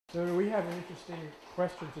have an interesting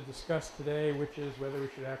question to discuss today, which is whether we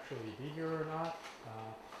should actually be here or not.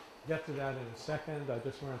 Get to that in a second. I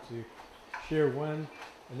just wanted to share one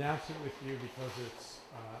announcement with you because it's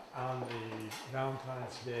on the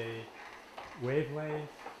Valentine's Day wavelength.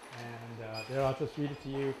 And there, I'll just read it to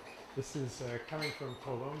you. This is coming from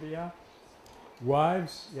Colombia.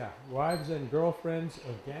 Wives and girlfriends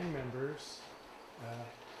of gang members.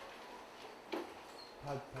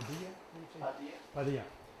 Padilla.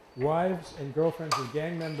 Wives and girlfriends of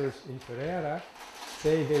gang members in Pereira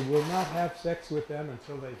say they will not have sex with them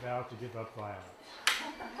until they vow to give up violence.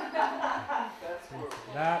 That's cruel.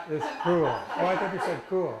 That is cruel. Oh, I thought you said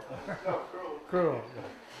cool. No, cruel. Cruel.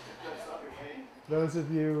 That's not okay. Those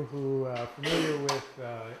of you who are familiar with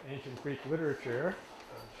ancient Greek literature,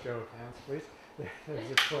 show of hands, please.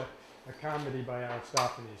 There's a comedy by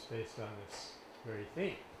Aristophanes based on this very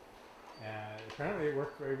theme. And apparently it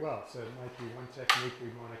worked very well, so it might be one technique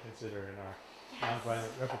we'd want to consider in our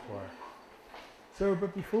nonviolent repertoire. So,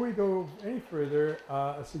 but before we go any further,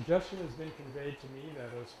 a suggestion has been conveyed to me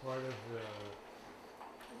that as part of the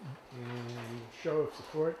show of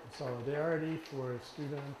support and solidarity for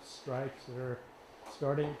student strikes that are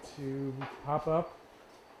starting to pop up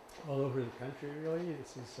all over the country, really.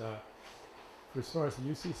 This is, for as far as the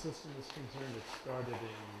UC system is concerned, it started in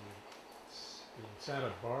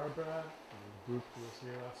Santa Barbara, the group who was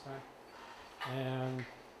here last time. And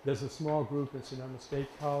there's a small group in Sonoma State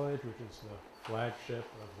College, which is the flagship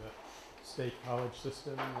of the state college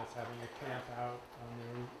system, that's having a camp out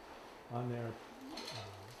on their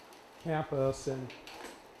campus. And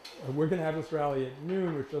we're going to have this rally at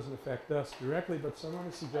noon, which doesn't affect us directly, but someone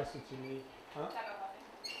has suggested to me, huh?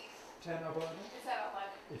 10 of 11? It's at 11.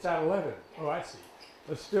 It's at 11. Oh, I see.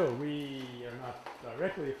 But still, we are not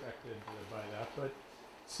directly affected by that. But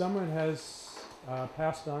someone has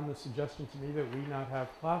passed on the suggestion to me that we not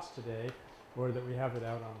have class today, or that we have it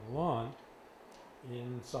out on the lawn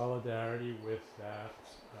in solidarity with that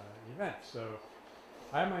event. So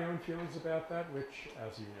I have my own feelings about that, which,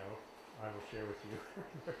 as you know, I will share with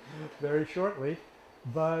you very shortly.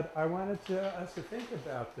 But I wanted us to think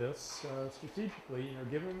about this strategically,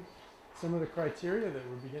 given some of the criteria that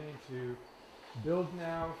we're beginning to build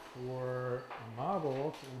now for a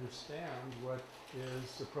model to understand what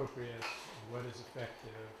is appropriate, what is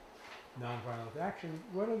effective nonviolent action.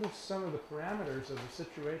 What are some of the parameters of the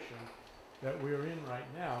situation that we're in right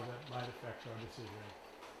now that might affect our decision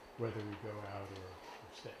whether we go out or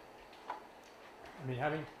stay? I mean,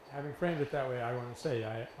 having framed it that way, I want to say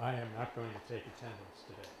I am not going to take attendance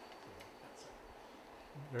today. So that's a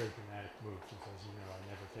very dramatic move, since, as you know, I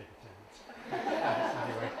never take attendance.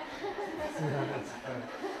 Anyway,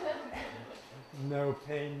 no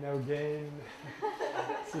pain, no gain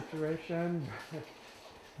situation.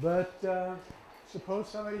 But suppose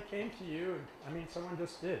somebody came to you, and I mean, someone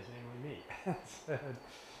just did, namely me, and said,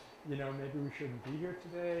 maybe we shouldn't be here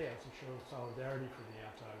today as a show of solidarity for the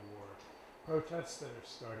anti-war protests that are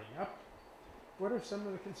starting up. What are some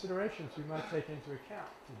of the considerations we might take into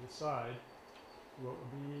account to decide what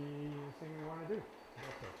would be the thing we want to do?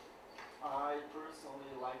 I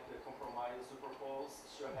personally like the compromise you proposed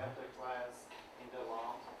to have the class in the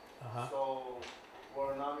lawn. So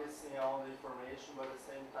we're not missing all the information, but at the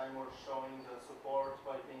same time we're showing the support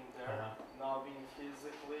by being there, not being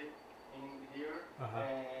physically in here.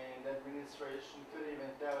 And the administration could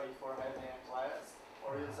even tell if we're having a class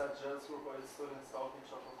or is that just group of students talking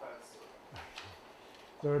to a professor.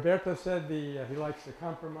 So Roberto said he likes the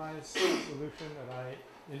compromise solution that I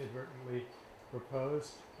inadvertently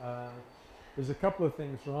proposed. There's a couple of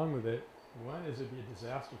things wrong with it. One is it'd be a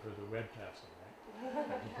disaster for the webcasting,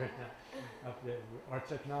 right? Our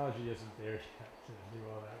technology isn't there yet to do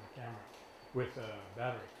all that with camera, with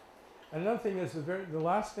battery. And another thing is the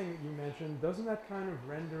last thing that you mentioned, doesn't that kind of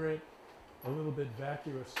render it a little bit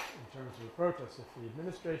vacuous in terms of the protest? If the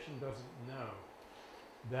administration doesn't know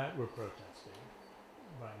that we're protesting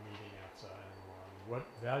by meeting outside and on, what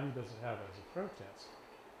value does it have as a protest?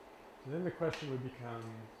 So then the question would become,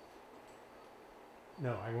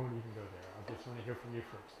 no, I won't even go there. I just want to hear from you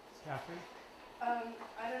first. Catherine? I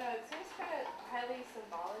don't know. It seems kind of highly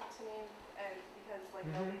symbolic to me, and because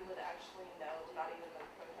nobody would actually know, not even the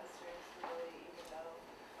protesters really even know.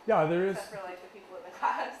 Yeah, there is. Except for the people in the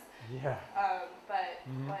class. Yeah. But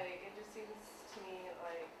it just seems to me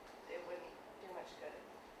like it wouldn't do much good.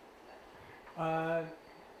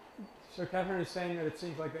 So Catherine is saying that it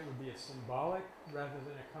seems like that would be a symbolic rather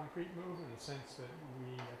than a concrete move, in the sense that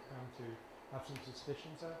we have come to have some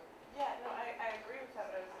suspicions of. Yeah, no, I agree with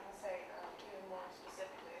that, but I was going to say even more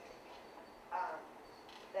specifically,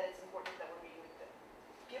 that it's important that we're meeting with the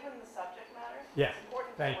given the subject matter, Yeah. it's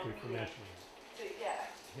important Thank that you we're for reading mentioning it. to, yeah.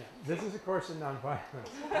 Yeah. This is a course in nonviolence.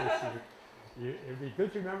 It would be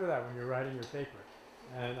good to remember that when you're writing your paper.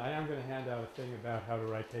 And I am going to hand out a thing about how to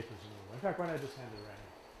write papers in English. In fact, why don't I just hand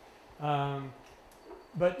it around?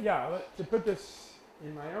 But yeah, to put this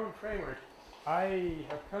in my own framework, I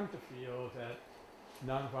have come to feel that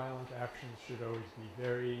nonviolent actions should always be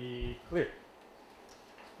very clear.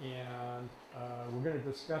 And we're going to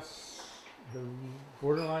discuss the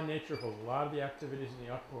borderline nature of a lot of the activities in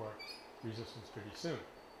the Otpor resistance pretty soon.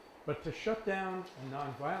 But to shut down a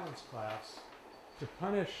nonviolence class, to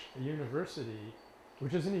punish a university,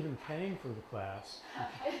 which isn't even paying for the class,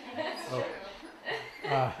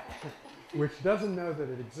 which doesn't know that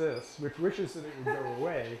it exists, which wishes that it would go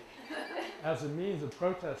away, as a means of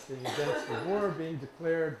protesting against the war being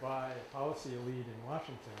declared by a policy elite in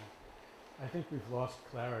Washington, I think we've lost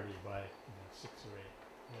clarity by 6 or 8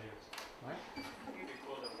 layers. Mike? I think we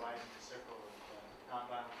call the wide circle of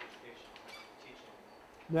nonviolent education teaching.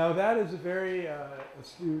 Now that is a very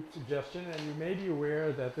astute suggestion, and you may be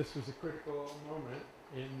aware that this was a critical moment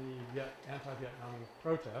in the anti-Vietnam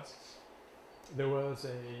protests. There was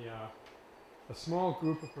a small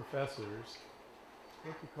group of professors.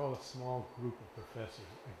 What do you call a small group of professors?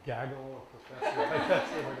 A gaggle of professors, I guess,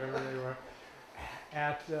 or whatever they were,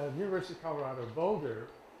 at the University of Colorado Boulder,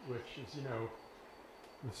 which is,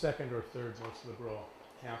 the second or third most liberal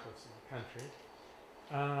campus in the country.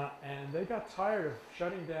 And they got tired of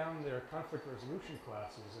shutting down their conflict resolution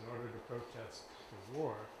classes in order to protest the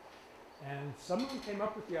war. And someone came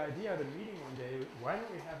up with the idea at a meeting one day, why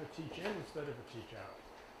don't we have a teach in instead of a teach out?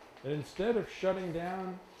 That instead of shutting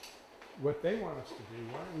down what they want us to do,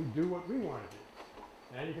 why don't we do what we want to do?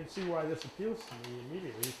 And you can see why this appeals to me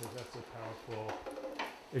immediately, because that's a powerful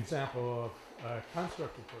example of a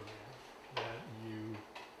constructive program, that you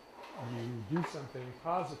do something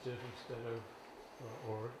positive instead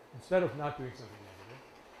of not doing something negative.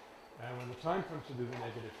 And when the time comes to do the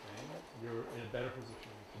negative thing, you're in a better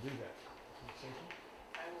position to do that.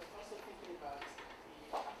 I was also thinking about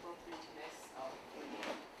the appropriateness of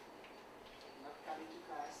not coming to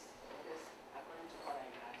class, because according to what I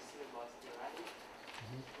understood was the rally,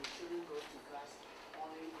 we shouldn't go to class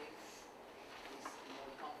only if it's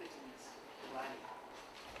conflicting with the rally.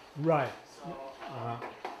 Right. So I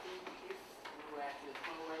think if we were at the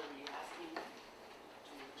point where we asking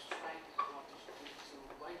to strike or to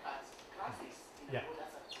boycott classes, Yeah.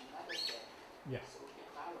 that's another step. Yeah. So we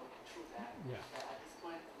can follow through that. Yeah. But at this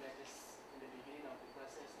point, we are just in the beginning of the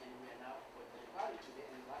process, and we are now with the rally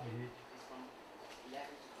today, and the rally is from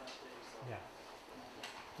 11 to 12:30. So Yeah.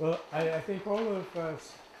 Well, I think all of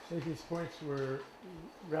Stacey's points were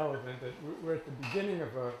relevant. That we're at the beginning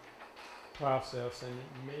of a process, and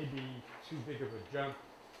it may be too big of a jump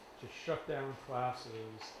to shut down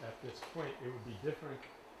classes at this point. It would be different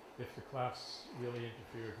if the class really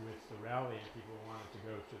interfered with the rally and people wanted to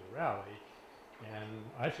go to the rally. And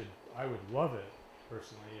I would love it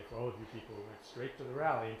personally if all of you people went straight to the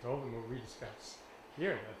rally and told them what we discussed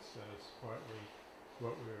here. That's partly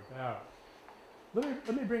what we're about.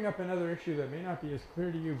 Let me bring up another issue that may not be as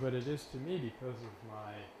clear to you, but it is to me because of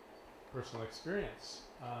my personal experience.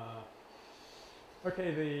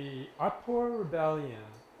 Okay, the Otpor rebellion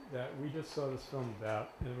that we just saw this film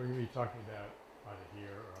about, and we're going to be talking about either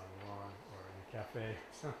here or on the lawn or in a cafe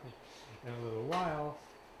or something in a little while.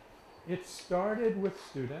 It started with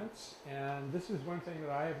students, and this is one thing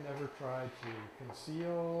that I have never tried to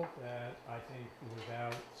conceal, that I think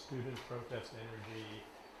without student protest energy,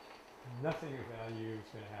 nothing of value is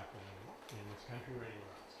going to happen in this country or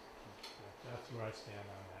anywhere else. That's where I stand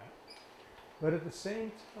on that. But at the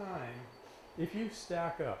same time, if you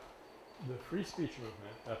stack up the free speech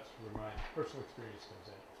movement, that's where my personal experience comes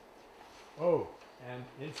in. Oh, and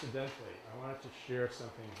incidentally, I wanted to share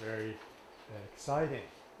something very exciting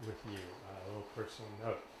with you on a little personal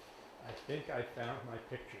note. I think I found my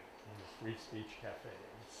picture in the Free Speech Cafe.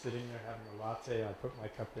 I'm sitting there having a latte, I put my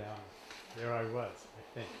cup down, there I was, I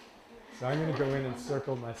think. So I'm going to go in and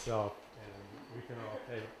circle myself, and we can all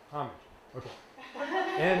pay homage. Okay.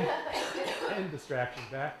 And distraction,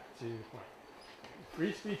 back to the point.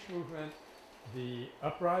 Free speech movement, the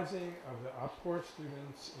uprising of the Otpor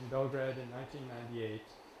students in Belgrade in 1998,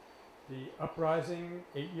 the uprising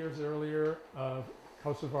 8 years earlier of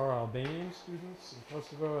Kosovar Albanian students in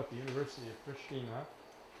Kosovo at the University of Pristina,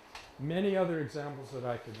 many other examples that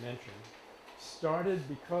I could mention, started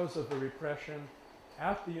because of the repression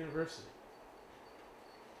at the university.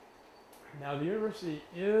 Now, the university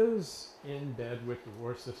is in bed with the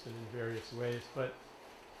war system in various ways, but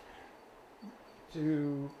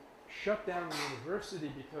to shut down the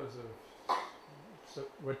university because of so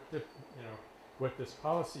what this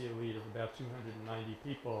policy elite of about 290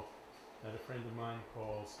 people that a friend of mine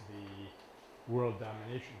calls the world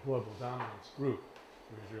domination, global dominance group,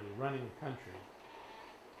 who is really running the country,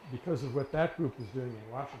 because of what that group is doing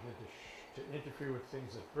in Washington to interfere with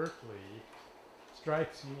things at Berkeley,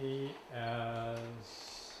 strikes me as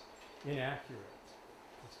inaccurate,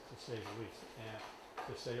 to say the least.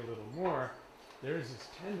 And to say a little more, there is this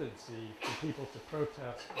tendency for people to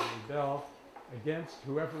protest and rebel against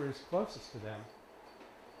whoever is closest to them,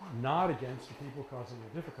 not against the people causing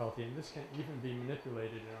the difficulty, and this can even be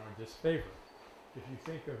manipulated in our disfavor. If you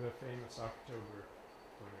think of the famous October,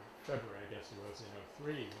 or February, I guess it was, in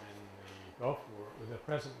 '03, when the Gulf War, or the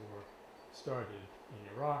present war, started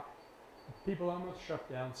in Iraq, people almost shut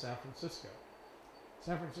down San Francisco.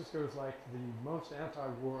 San Francisco is like the most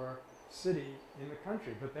anti-war city in the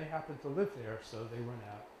country, but they happened to live there, so they went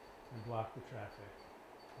out and blocked the traffic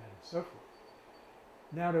and so forth.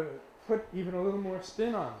 Now, to put even a little more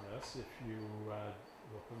spin on this, if you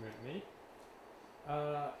will permit me,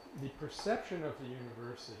 the perception of the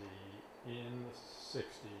university in the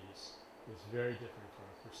 60s was very different from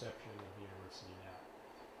the perception of the university now,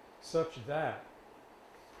 such that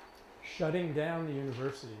shutting down the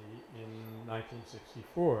university in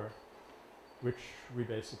 1964, which we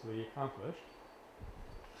basically accomplished,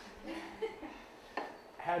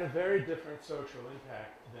 had a very different social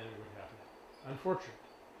impact than it would have now. Unfortunately,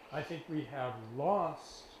 I think we have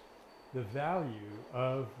lost the value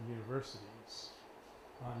of universities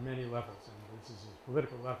on many levels, and this is a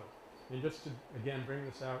political level. And just to, again, bring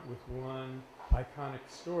this out with one iconic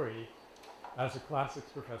story, as a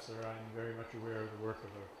classics professor, I'm very much aware of the work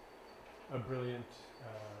of a brilliant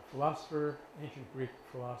philosopher, ancient Greek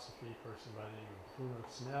philosophy person by the name of Bruno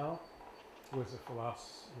Snell, who was a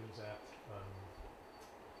philosopher, he was at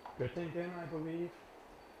Göttingen, I believe,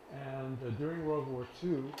 and during World War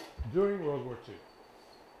II,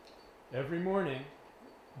 every morning,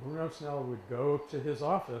 Bruno Snell would go to his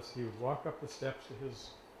office, he would walk up the steps to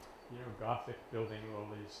his, Gothic building with all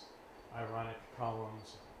these ironic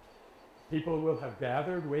columns. People will have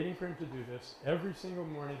gathered waiting for him to do this. Every single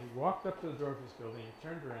morning he walked up to the door of his building, he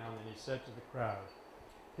turned around and he said to the crowd,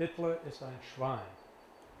 "Hitler ist ein Schwein."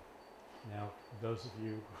 Now, those of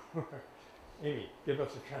you who are, Amy, give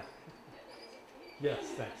us a translation. Yes,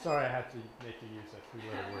 thanks. Sorry I had to make you use that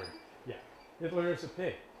three-letter word. Yeah, Hitler is a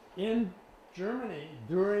pig. In Germany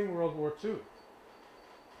during World War II.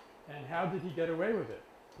 And how did he get away with it?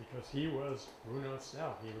 Because he was Bruno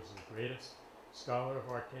Snell. He was the greatest scholar of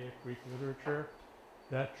archaic Greek literature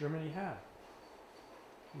that Germany had.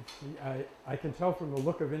 You see, I can tell from the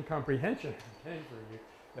look of incomprehension again for you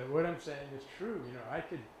that what I'm saying is true. I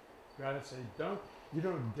could go out and say, you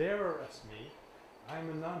don't dare arrest me. I'm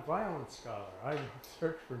a nonviolent scholar. I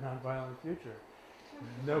search for nonviolent future.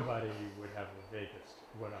 Nobody would have the vaguest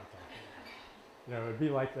what I'm talking about. It'd be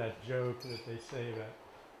like that joke that they say that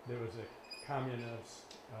there was a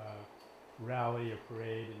communist rally, a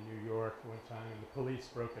parade in New York one time, and the police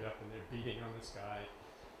broke it up and they're beating on this guy.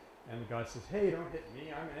 And the guy says, "Hey, don't hit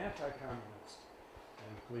me, I'm an anti-communist."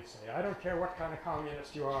 And the police say, "I don't care what kind of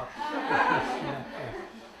communist you are."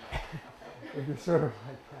 It'd be sort of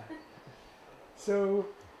like that. So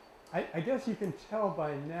I guess you can tell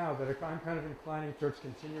by now that I'm kind of inclining towards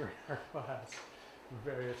continuing our class for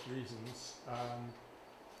various reasons.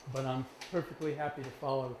 But I'm perfectly happy to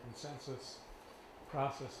follow the consensus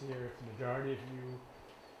process here. If the majority of you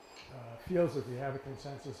feels that we have a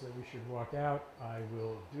consensus that we should walk out, I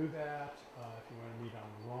will do that. If you want to meet on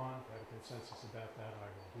the lawn, if I have a consensus about that, I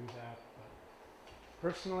will do that. But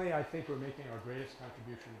personally, I think we're making our greatest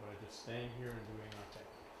contribution by just staying here and doing our thing.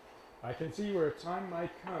 I can see where a time might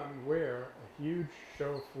come where a huge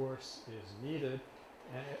show of force is needed.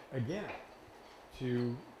 And again,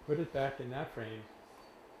 to put it back in that frame,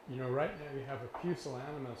 right now we have a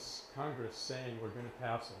pusillanimous Congress saying we're going to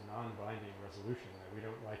pass a non-binding resolution that we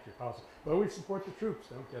don't like your policy. But we support the troops,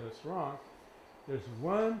 don't get us wrong. There's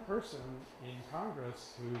one person in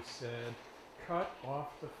Congress who said, cut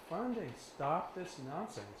off the funding, stop this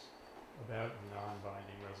nonsense about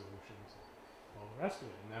non-binding resolutions and all the rest of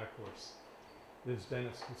it. And that, of course, is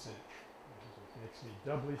Dennis Kucinich. It makes me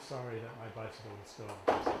doubly sorry that my bicycle is still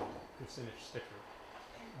on the Kucinich sticker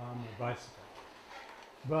on my bicycle.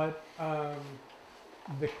 But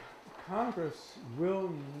the Congress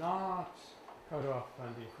will not cut off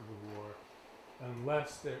funding for the war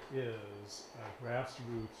unless there is a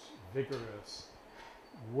grassroots, vigorous,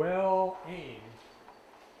 well-aimed,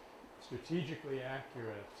 strategically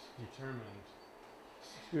accurate, determined,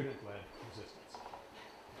 student-led resistance.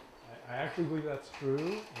 I actually believe that's true,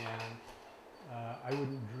 and I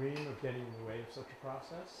wouldn't dream of getting in the way of such a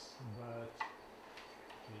process, but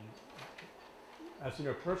I mean, as you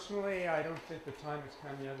know, personally, I don't think the time has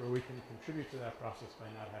come yet where we can contribute to that process by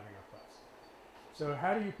not having our class. So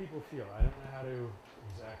how do you people feel? I don't know how to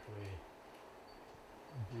exactly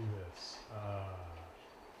do this.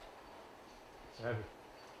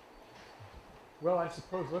 Well, I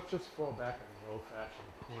suppose let's just fall back on the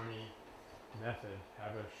old-fashioned, corny method,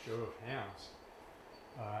 have a show of hands.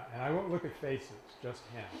 And I won't look at faces, just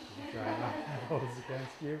hands, which I know holds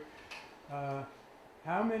against you.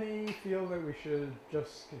 How many feel that we should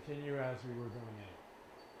just continue as we were going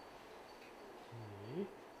in?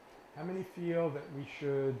 How many feel that we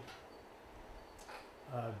should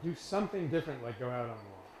do something different, like go out on a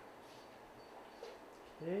walk?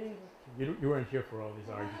 Okay. You weren't here for all these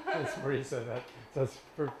arguments where you said that, so that's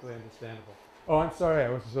perfectly understandable. Oh, I'm sorry, I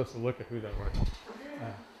wasn't supposed to look at who that was.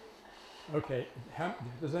 Okay,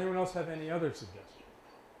 does anyone else have any other suggestions?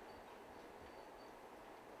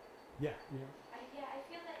 Yeah, yeah. Yeah, I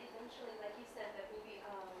feel that eventually, like you said, that maybe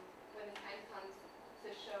when the time comes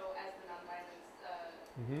to show as the nonviolence,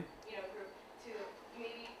 you know, group, to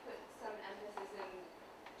maybe put some emphasis in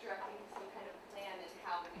directing some kind of plan and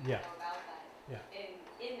how we can go about that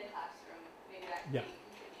in the classroom. Maybe that could be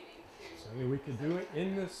contributing to. So we could do it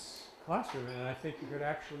in this classroom, and I think we could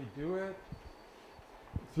actually do it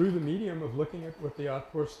through the medium of looking at what the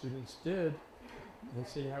Otpor students did and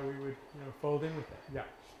see how we would, you know, fold in with that. Yeah.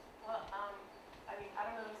 Well, I mean, I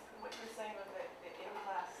don't know what you're saying about the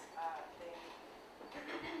in-class thing.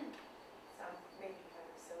 Sounds maybe kind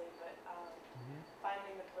of silly, but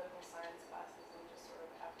finding the political science classes and just sort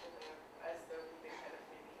of after as though they kind of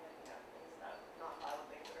maybe handing out things about non-violent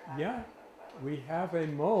things that are happening. Yeah. We have a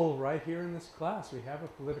mole right here in this class. We have a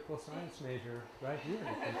political science major right here.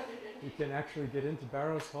 You can actually get into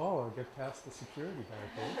Barrows Hall or get past the security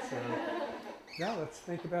barricades. So now let's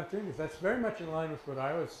think about doing this. That's very much in line with what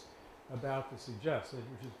I was about to suggest, which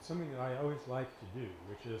is something that I always like to do,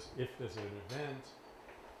 which is if there's an event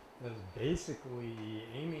that is basically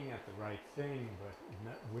aiming at the right thing, but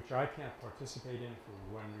which I can't participate in for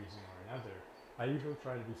one reason or another, I usually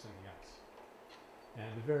try to do something else. And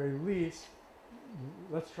at the very least,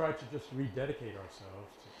 let's try to just rededicate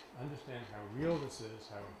ourselves to understand how real this is,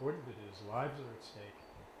 how important it is, lives are at stake.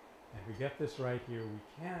 And if we get this right here,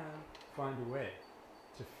 we can find a way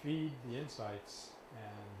to feed the insights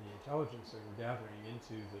and the intelligence that we're gathering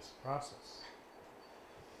into this process.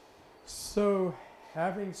 So,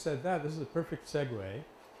 having said that, this is a perfect segue.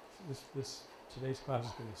 Today's class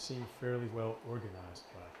is going to seem fairly well organized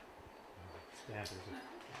by standards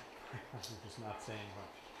of just not saying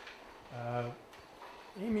much.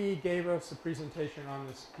 Amy gave us a presentation on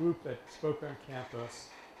this group that spoke on campus,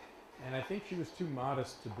 and I think she was too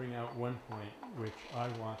modest to bring out one point which I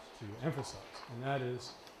want to emphasize, and that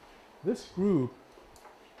is this group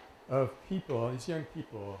of people, these young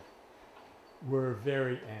people, were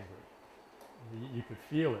very angry. You could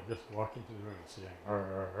feel it just walking through the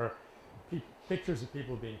room, seeing pictures of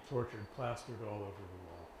people being tortured plastered all over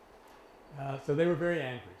the wall. So they were very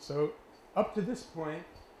angry. So up to this point,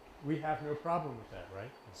 we have no problem with that,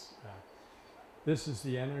 right? This is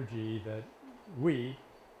the energy that we,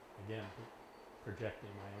 again, projecting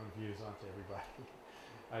my own views onto everybody.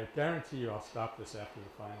 I guarantee you I'll stop this after the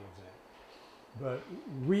final exam. But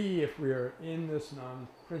we, if we are in this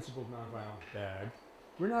principled nonviolent bag,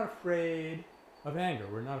 we're not afraid of anger.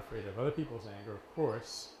 We're not afraid of other people's anger, of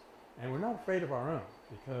course, and we're not afraid of our own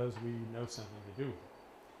because we know something to do with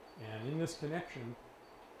it. And in this connection,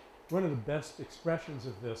 one of the best expressions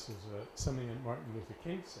of this is something that Martin Luther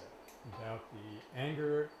King said about the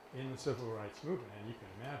anger in the civil rights movement, and you can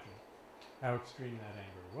imagine how extreme that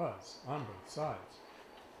anger was on both sides.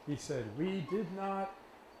 He said, we did not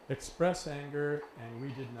express anger and we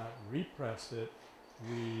did not repress it.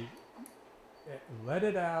 We let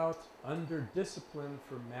it out under discipline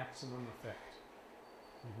for maximum effect.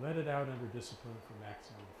 We let it out under discipline for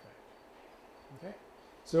maximum effect. Okay?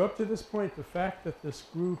 So up to this point, the fact that this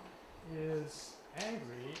group is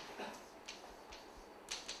angry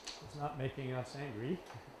is not making us angry.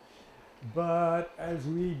 But as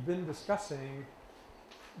we've been discussing,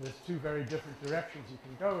 there's two very different directions you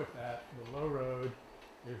can go with that. The low road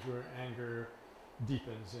is where anger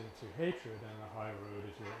deepens into hatred, and the high road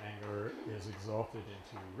is where anger is exalted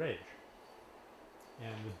into rage.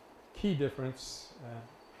 And the key difference,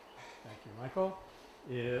 thank you, Michael,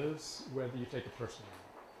 is whether you take it personally or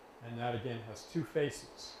not. And that, again, has two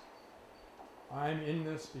faces. I'm in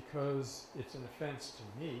this because it's an offense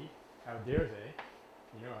to me. How dare they?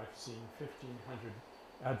 You know, I've seen 1,500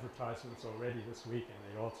 advertisements already this week, and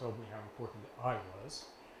they all told me how important I was.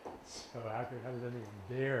 So how does anyone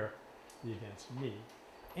dare be against me?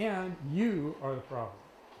 And you are the problem.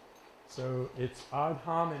 So it's ad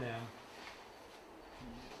hominem.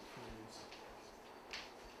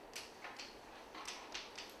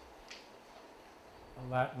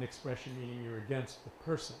 A Latin expression meaning you're against the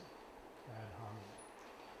person, ad hominem.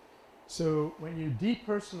 So when you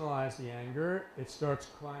depersonalize the anger, it starts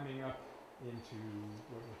climbing up into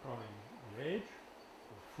what we're calling rage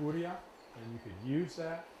or furia, and you could use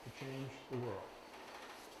that to change the world.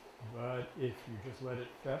 But if you just let it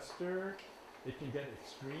fester, it can get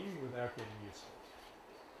extreme without getting useful.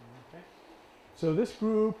 Okay? So this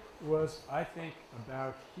group was, I think,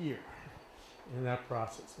 about here in that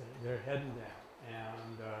process. They're heading down.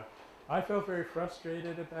 And I felt very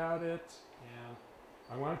frustrated about it, and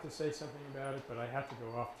I wanted to say something about it, but I had to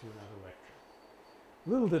go off to another lecture.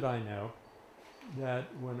 Little did I know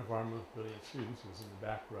that one of our most brilliant students was in the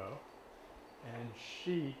back row, and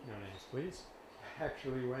she, no names please,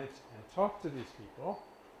 actually went and talked to these people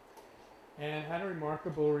and had a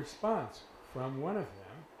remarkable response from one of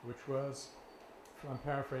them, which was, if I'm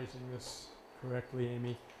paraphrasing this correctly,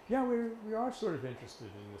 Amy, yeah, we are sort of interested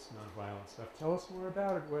in this nonviolent stuff. Tell us more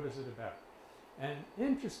about it. What is it about? And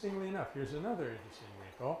interestingly enough, here's another interesting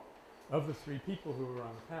wrinkle. Of the 3 people who were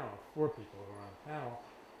on the panel, 4 people who were on the panel,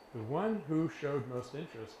 the one who showed most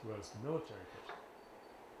interest was the military person.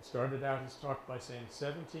 He started out his talk by saying,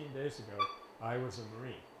 17 days ago, I was a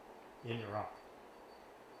Marine in Iraq.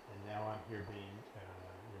 And now I'm here being,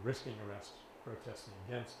 risking arrest, protesting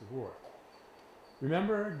against the war.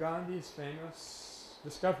 Remember Gandhi's famous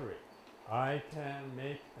discovery. I can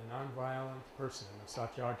make a nonviolent person, a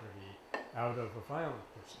satyagrahi, out of a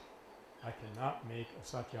violent person. I cannot make a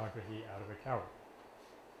satyagrahi out of a coward.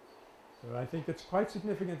 So I think it's quite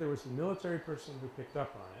significant there was the military person who picked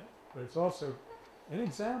up on it, but it's also an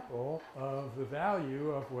example of the value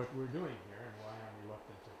of what we're doing here and why I'm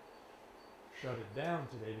reluctant to shut it down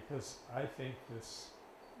today, because I think this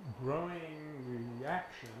growing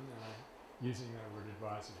reaction, and I'm using that word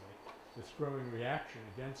advisedly, this growing reaction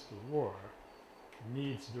against the war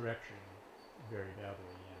needs direction very badly,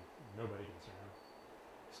 and nobody goes around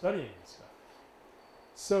studying this stuff.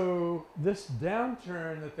 So this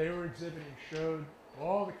downturn that they were exhibiting showed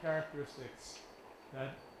all the characteristics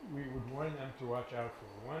that we would warn them to watch out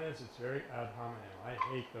for. One is it's very ad hominem.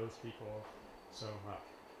 I hate those people so much.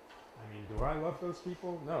 I mean, do I love those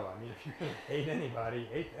people? No. I mean, if you're going to hate anybody,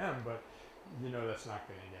 hate them, but you know that's not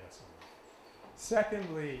going to get us anywhere.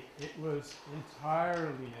 Secondly, it was entirely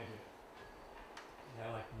negative.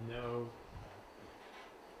 Like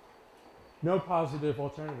no positive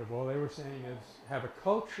alternative. All they were saying is have a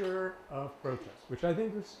culture of protest, which I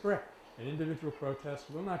think is correct. An individual protest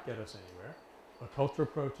will not get us anywhere. A cultural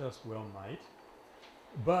protest might,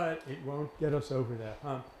 but it won't get us over that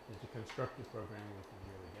hump into constructive programming we can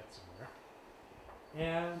really get somewhere.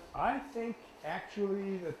 And I think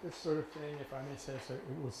actually that this sort of thing, if I may say so,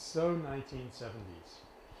 it was so 1970s.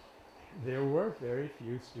 There were very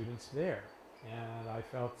few students there, and I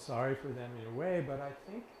felt sorry for them in a way, but I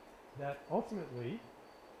think that ultimately,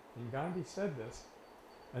 and Gandhi said this,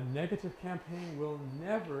 a negative campaign will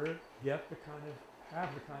never get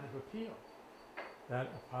have the kind of appeal that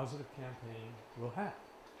a positive campaign will have.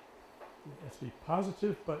 It has to be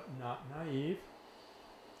positive but not naive,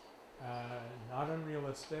 not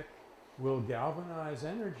unrealistic, will galvanize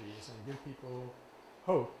energies and give people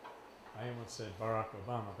hope. I almost said Barack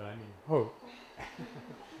Obama, but I mean hope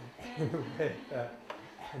in a way that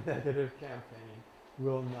a negative campaign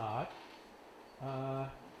will not.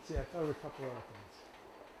 See, I thought of a couple other things.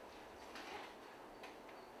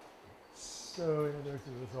 So, in other words,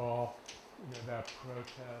 it was all about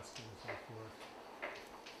protest and so forth.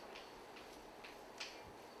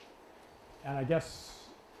 And I guess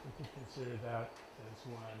we can consider that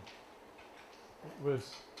as one. It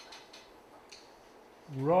was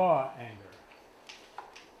raw anger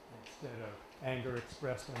instead of anger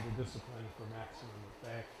expressed under discipline for maximum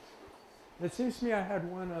effect. It seems to me I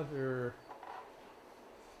had one other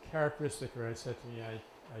characteristic where I said to me, I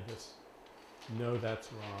just know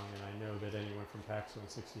that's wrong, and I know that anyone from PACS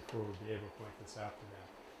 164 would be able to point this out to them.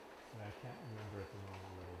 But I can't remember at the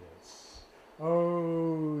moment what it is.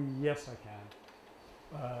 Oh, yes, I can.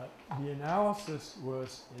 The analysis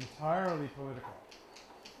was entirely political.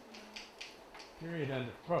 Period, end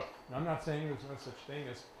of quote. Now, I'm not saying there's no such thing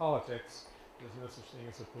as politics. There's no such thing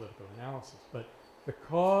as a political analysis. But the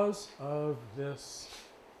cause of this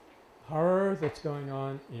horror that's going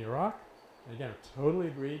on in Iraq, and again, I totally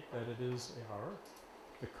agreed that it is a horror.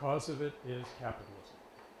 The cause of it is capitalism.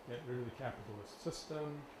 Get rid of the capitalist system,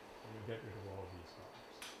 and you get rid of all of these horrors.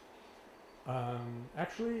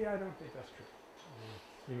 Actually, I don't think that's true.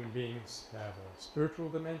 Human beings have a spiritual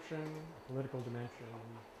dimension, a political dimension,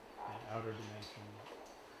 an outer dimension,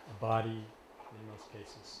 a body in most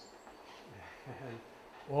cases. And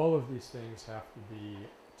all of these things have to be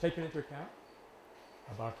taken into account,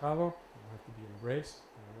 abarcado, they have to be embraced,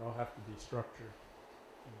 and they all have to be structured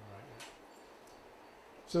in the right way.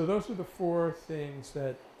 So those are the four things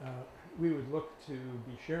that we would look to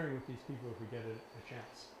be sharing with these people if we get a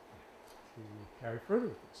chance to carry further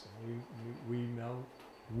with this. And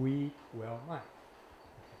we well might.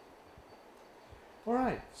 All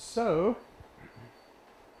right, so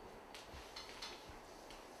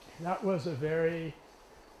that was a very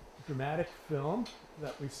dramatic film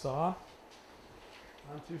that we saw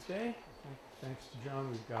on Tuesday. Thanks to John,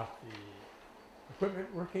 we've got the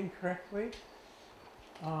equipment working correctly.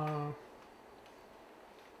 I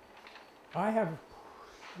have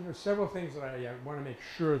several things that I want to make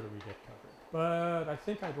sure that we get covered, but I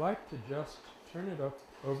think I'd like to just turn it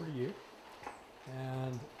over to you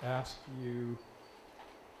and ask you,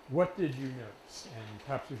 what did you notice? And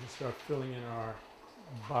perhaps we should start filling in our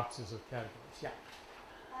boxes of categories. Yeah.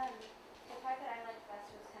 The part that I liked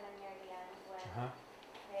best was kind of near the end when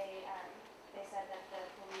they said that the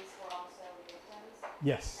police were also victims.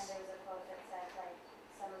 Yes. And there was a quote that said, like,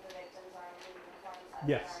 some of the victims are in blue uniforms,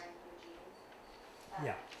 others Yes. are in blue jeans.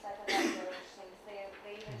 Yeah. So I thought that was really interesting.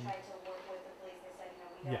 They even tried to work with the police. They said,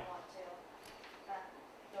 we don't want to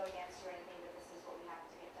go against you or anything, but this is what we have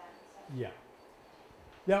to get done. So. Yeah.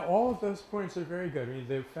 Yeah, all of those points are very good. I mean,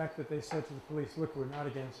 the fact that they said to the police, look, we're not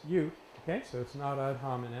against you, okay, so it's not ad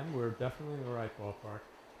hominem, we're definitely in the right ballpark,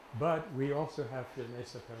 but we also have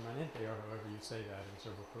firmeza permanente, or however you say that in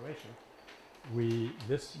Serbo-Croatian.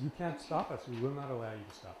 You can't stop us, we will not allow you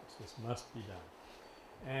to stop us, this must be done.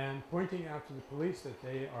 And pointing out to the police that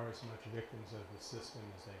they are as much victims of the system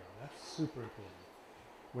as they are, that's super important.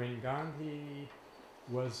 When Gandhi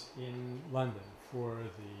was in London for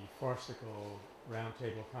the farcical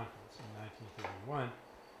Roundtable Conference in 1931,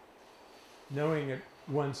 knowing at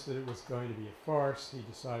once that it was going to be a farce, he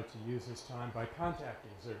decided to use his time by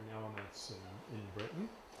contacting certain elements in Britain.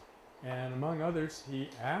 And among others, he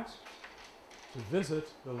asked to visit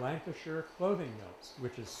the Lancashire clothing mills,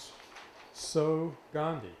 which is so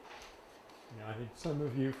Gandhi. I think some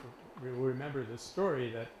of you will remember this story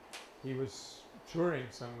that he was touring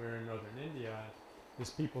somewhere in northern India. His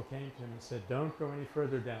people came to him and said, don't go any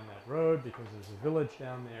further down that road because there's a village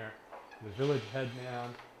down there. The village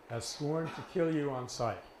headman has sworn to kill you on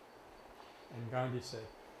sight. And Gandhi said,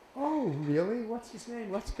 oh, really? What's his name?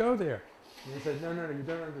 Let's go there. And he said, no, you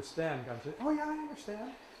don't understand. Gandhi said, oh, yeah, I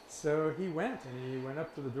understand. So he went, and he went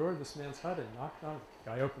up to the door of this man's hut and knocked on it.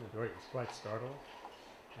 The guy opened the door. He was quite startled.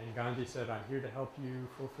 And Gandhi said, I'm here to help you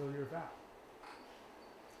fulfill your vow.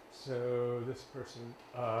 So this person,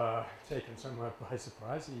 taken somewhat by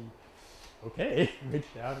surprise, he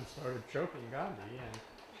reached out and started choking Gandhi, and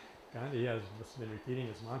Gandhi must have been repeating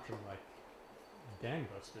his mantra like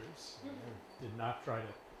gangbusters. Did not try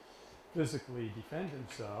to physically defend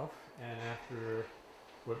himself, and after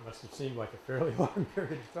what must have seemed like a fairly long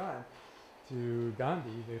period of time to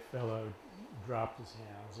Gandhi, the fellow dropped his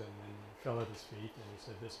hands and then fell at his feet, and he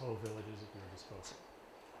said, this whole village is at your disposal.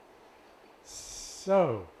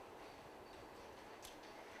 So,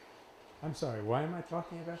 I'm sorry, why am I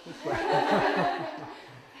talking about this?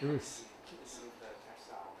 It was...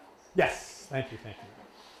 Yes, thank you.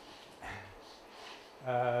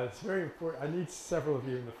 It's very important. I need several of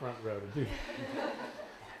you in the front row to do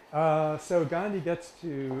that. So Gandhi gets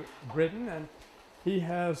to Britain, and he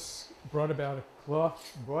has brought about a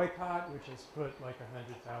cloth boycott, which has put like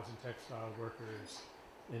 100,000 textile workers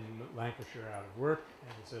in Lancashire out of work,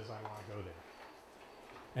 and he says, I want to go there.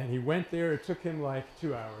 And he went there. It took him like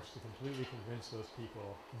 2 hours to completely convince those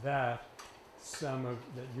people that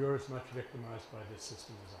you're as much victimized by this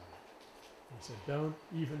system as I am. He said, don't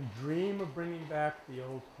even dream of bringing back the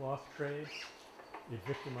old cloth trade. It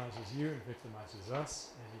victimizes you, it victimizes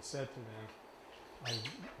us. And he said to them,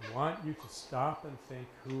 I want you to stop and think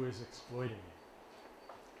who is exploiting you.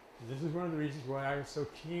 And this is one of the reasons why I was so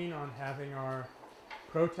keen on having our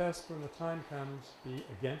protest when the time comes be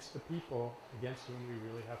against the people against whom we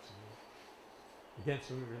really have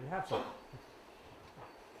something.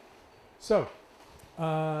 So,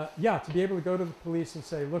 to be able to go to the police and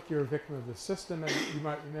say, look, you're a victim of the system. And you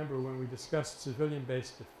might remember when we discussed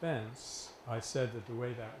civilian-based defense, I said that the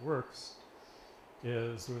way that works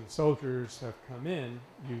is when soldiers have come in,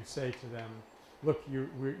 you say to them, look, you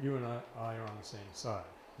and I are on the same side.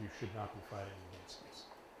 You should not be fighting against us.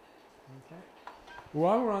 Okay?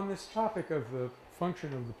 While we're on this topic of the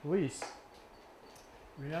function of the police,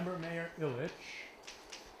 remember Mayor Illich?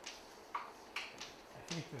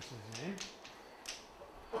 I think that's his name.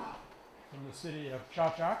 From the city of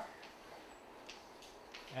Čačak.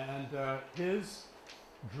 And his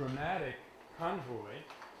dramatic convoy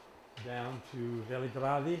down to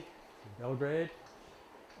Belgrade,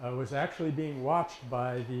 was actually being watched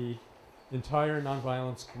by the entire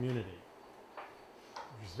nonviolence community,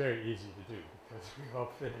 which is very easy to do because we all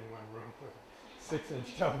fit in one room with a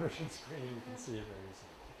 6-inch television screen. You can see it very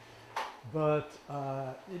easily. But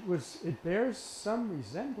it bears some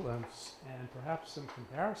resemblance and perhaps some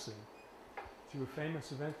comparison to a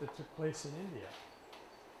famous event that took place in India.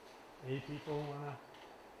 Any people want to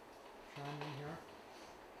chime in here?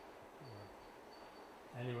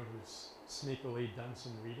 Or anyone who's sneakily done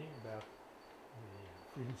some reading about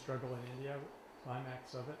the freedom struggle in India,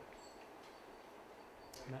 climax of it?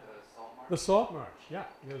 Like the Salt March? The Salt March, yeah.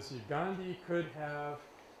 Because Gandhi could have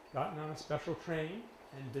gotten on a special train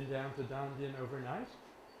and been down to Dandin overnight,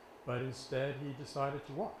 but instead he decided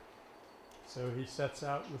to walk. So he sets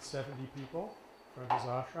out with 70 people from his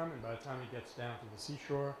ashram, and by the time he gets down to the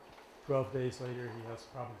seashore, 12 days later, he has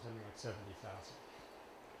probably something like 70,000.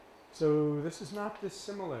 So this is not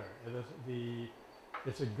dissimilar.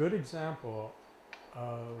 It's a good example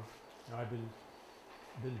of, I've been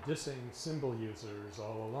dissing symbol users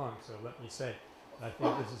all along, so let me say, I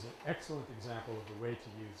think this is an excellent example of the way to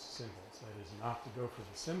use symbols. That is not to go for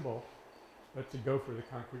the symbol, but to go for the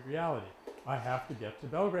concrete reality. I have to get to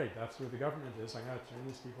Belgrade. That's where the government is. I got to turn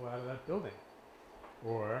these people out of that building.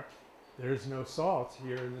 Or there's no salt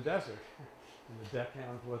here in the desert, in the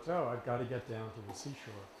Deccan Plateau. I've got to get down to the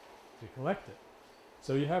seashore to collect it.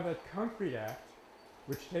 So you have a concrete act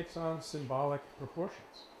which takes on symbolic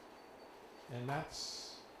proportions. And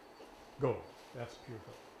that's gold. That's pure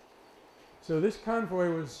gold. So this convoy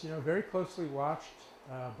was, very closely watched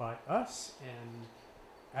by us and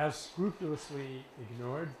as scrupulously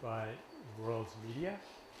ignored by the world's media.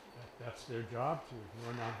 That's their job, to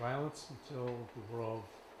ignore nonviolence until the world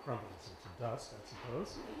crumbles into dust, I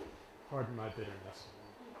suppose. Pardon my bitterness.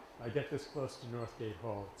 I get this close to Northgate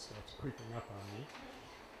Hall, it starts creeping up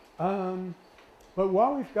on me. But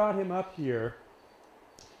while we've got him up here,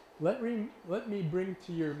 let me bring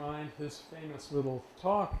to your mind his famous little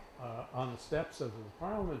talk on the steps of the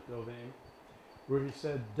Parliament building, where he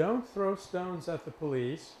said, "Don't throw stones at the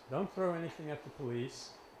police, don't throw anything at the police, ...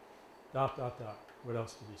 What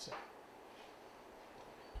else did he say?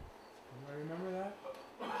 Anybody remember that?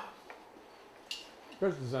 Of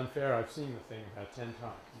course, this is unfair. I've seen the thing about 10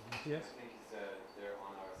 times. Yes? I think he said they're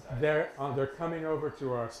on our side. They're coming over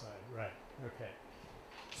to our side. Right. Okay.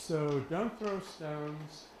 So don't throw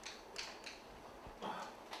stones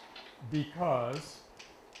because,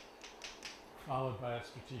 followed by a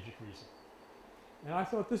strategic reason. And I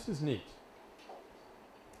thought this is neat.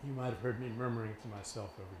 You might have heard me murmuring to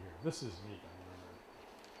myself over here. This is neat, I murmured.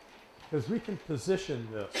 Because we can position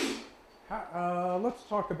this. Let's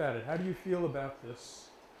talk about it. How do you feel about this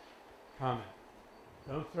comment?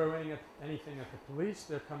 Don't throw anything at the police.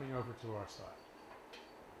 They're coming over to our side.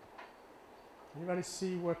 Anybody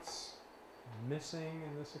see what's missing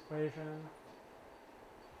in this equation?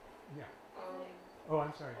 Yeah. Oh,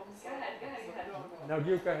 I'm sorry. Go ahead. No,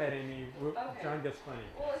 you go ahead, Amy. Okay. John gets plenty.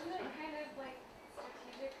 Well, isn't it kind of like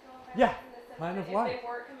strategic nonviolence Yeah, in the sense kind that of like. if they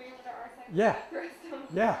weren't coming over to our side, Yeah. throw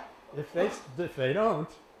stones? Yeah. If they don't,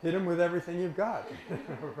 hit them with everything you've got.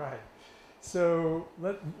 Right. So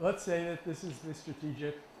let's say that this is the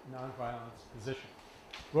strategic nonviolence position.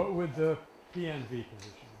 What would the PNV position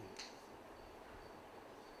be?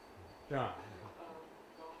 John.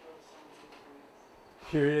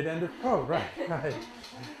 Period. End of quote. Right. Right.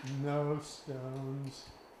 No stones.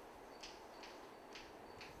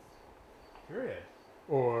 Period.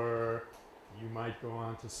 Or you might go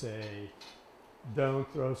on to say,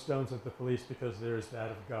 don't throw stones at the police because there is that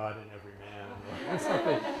of God in every man. Or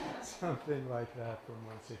something like that from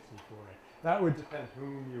 164. That would depend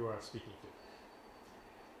whom you are speaking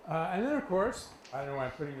to. And then, of course, I don't know why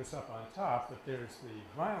I'm putting this up on top, but there's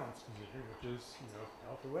the violence position, which is,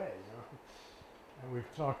 health away, And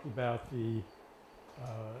we've talked about the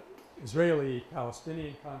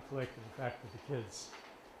Israeli-Palestinian conflict and the fact that the kids,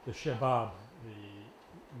 the Shabab,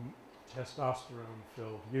 the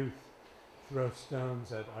testosterone-filled youth, throw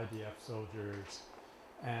stones at IDF soldiers,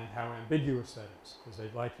 and how ambiguous that is, because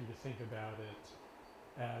they'd like you to think about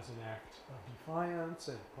it as an act of defiance,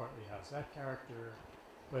 and it partly has that character,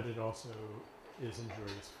 but it also is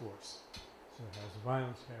injurious force. So it has a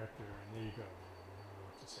violence character, and there you go. I don't know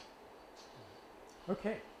what to say.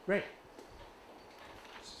 Okay, great.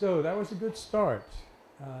 So that was a good start.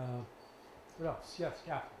 What else? Yes,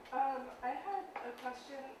 Catherine. I had a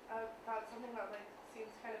question about something that like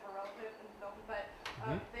seems kind of irrelevant in film, but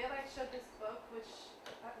they like showed this book which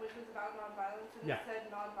was about nonviolence, and it said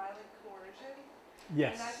nonviolent coercion.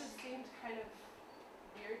 Yes. And that just seemed kind of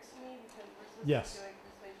weird to me because we're supposed Yes. to be doing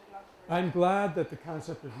persuasion, not coercion. I'm glad that the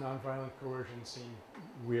concept of nonviolent coercion seemed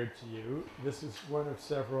weird to you. This is one of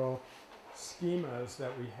several schemas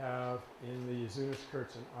that we have in the Zunis,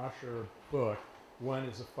 Kurtz, and Asher book. One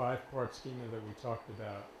is a 5-part schema that we talked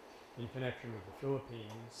about in connection with the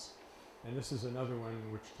Philippines. And this is another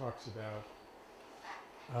one which talks about,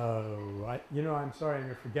 I'm sorry, I'm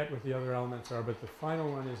going to forget what the other elements are, but the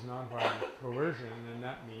final one is nonviolent coercion, and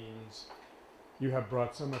that means you have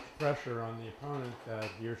brought so much pressure on the opponent that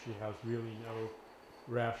he or she has really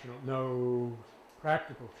no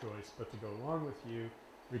practical choice but to go along with you,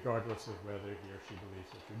 regardless of whether he or she believes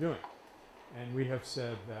what you're doing. And we have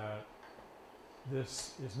said that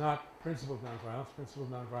this is not principle of nonviolence. Principle of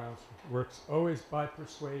nonviolence works always by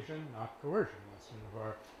persuasion, not coercion. That's one of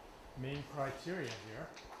our main criteria here.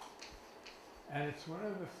 And it's one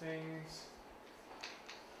of the things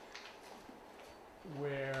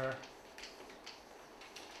where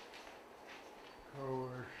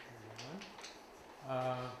coercion,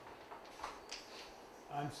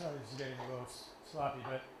 I'm sorry, this is getting a little sloppy,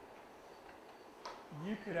 but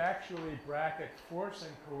you could actually bracket force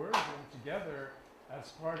and coercion together as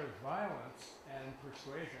part of violence and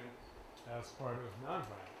persuasion as part of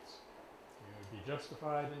nonviolence. You would be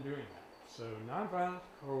justified in doing that. So nonviolent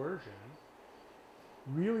coercion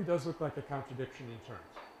really does look like a contradiction in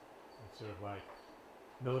terms. It's sort of like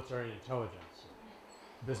military intelligence or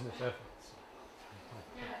business ethics.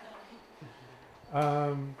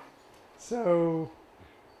 So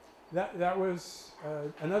that was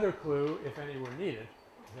another clue, if any were needed,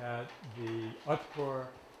 that the Otpor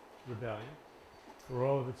rebellion, for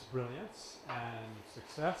all of its brilliance and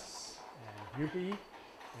success and beauty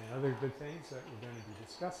and other good things that we're going to be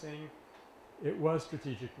discussing, it was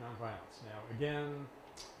strategic nonviolence. Now, again,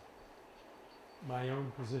 my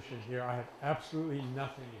own position here, I have absolutely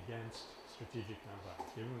nothing against strategic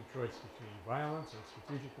nonviolence. Given the choice between violence and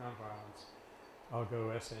strategic nonviolence, I'll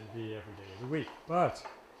go SNV every day of the week. But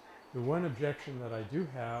the one objection that I do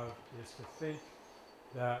have is to think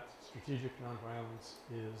that strategic nonviolence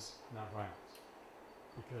is nonviolence.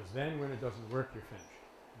 Because then when it doesn't work, you're finished.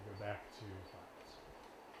 You go back to violence.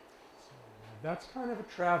 So that's kind of a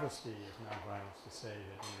travesty of nonviolence to say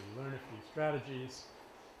that you learn a few strategies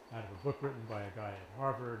out of a book written by a guy at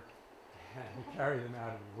Harvard, and you carry them out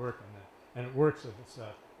and you work, and it works if it's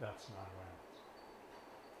that's nonviolence.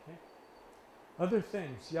 Okay? Other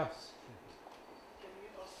things, yes? Can we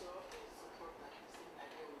also support that same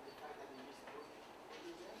idea with the fact that they use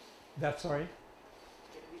bulldozers? That's sorry?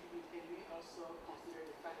 Can we also consider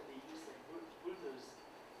the fact that they use bulldozers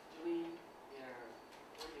during their,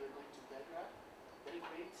 when they were going to Belgrade? Very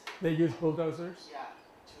great. They use bulldozers? Yeah,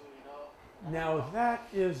 Now that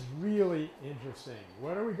is really interesting.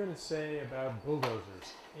 What are we going to say about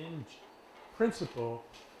bulldozers? In principle,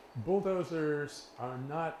 bulldozers are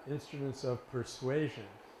not instruments of persuasion,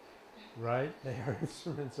 right? They are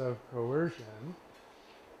instruments of coercion.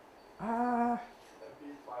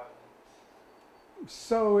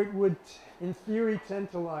 So it would, in theory,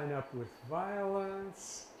 tend to line up with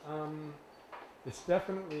violence. It's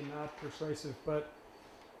definitely not persuasive, but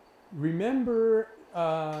remember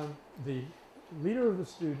the leader of the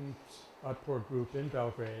student Otpor group in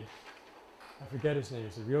Belgrade, I forget his name,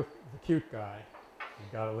 he's the cute guy who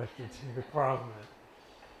got elected to the parliament.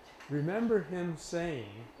 Remember him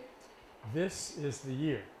saying, this is the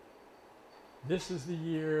year. This is the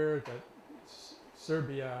year that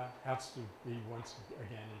Serbia has to be once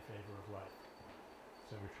again in favor of life.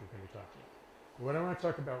 So which we're going to be talking about. But what I want to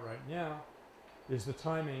talk about right now is the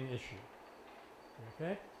timing issue.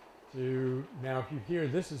 Okay? So now if you hear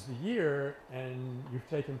this is the year and you've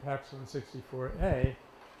taken PACS 164A,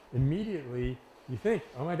 immediately you think,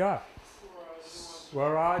 oh my God,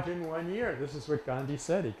 Swaraj in 1 year. This is what Gandhi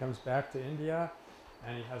said. He comes back to India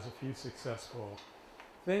and he has a few successful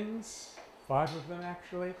things, 5 of them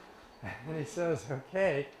actually. And he says,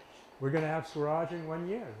 okay, we're going to have Swaraj in 1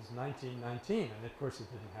 year. This is 1919. And of course it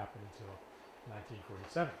didn't happen until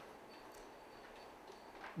 1947.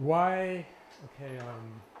 Why, okay,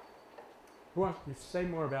 who wants to say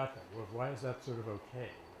more about that? Well, why is that sort of okay?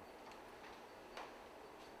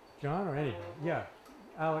 John or anybody? Yeah,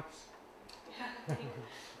 Alex.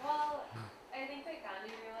 Well, I think that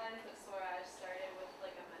Gandhi realized that Swaraj started with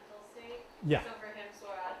like a mental state. Yeah. So for him,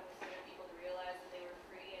 Swaraj was for people to realize that they were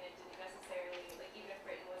free, and it didn't necessarily, like even if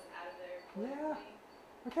Britain wasn't out of there politically.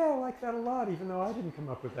 Okay, I like that a lot, even though I didn't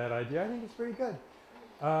come up with that idea. I think it's pretty good.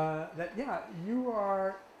 that yeah,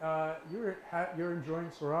 you're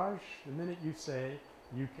enjoying Swaraj the minute you say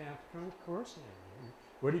you can't coerce me anymore.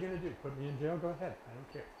 What are you going to do? Put me in jail? Go ahead. I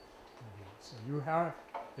don't care. So you are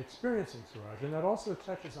experiencing Swaraj, and that also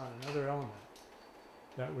touches on another element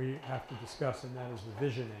that we have to discuss, and that is the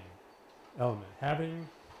visioning element. Having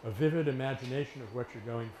a vivid imagination of what you're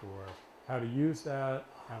going for, how to use that,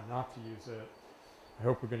 how not to use it. I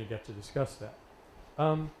hope we're going to get to discuss that.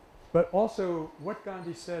 But also, what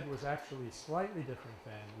Gandhi said was actually slightly different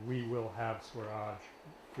than we will have Swaraj,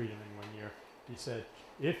 freedom in 1 year. He said,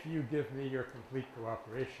 if you give me your complete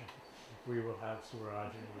cooperation, we will have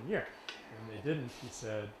Swaraj in 1 year. And they didn't. He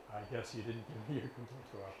said, I guess you didn't give me your complete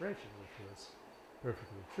cooperation, which was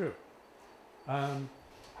perfectly true.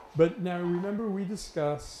 But now remember we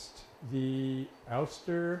discussed the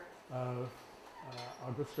ouster of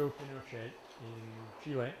Augusto Pinochet in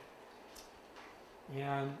Chile.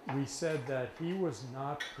 And we said that he was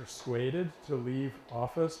not persuaded to leave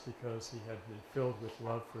office because he had been filled with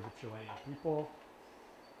love for the Chilean people.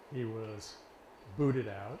 He was booted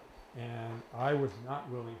out. And I was not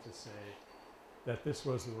willing to say that this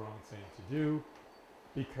was the wrong thing to do,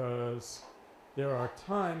 because there are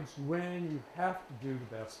times when you have to do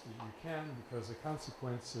the best that you can, because the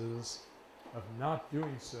consequences of not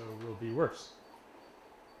doing so will be worse.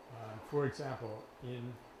 For example, in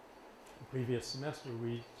the previous semester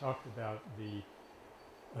we talked about the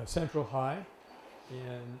Central High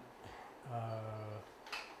in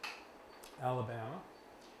Alabama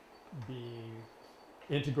being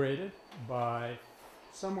integrated by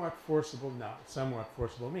somewhat forcible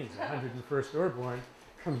means. The 101st Airborne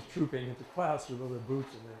comes trooping into class with all their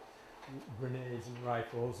boots and their grenades and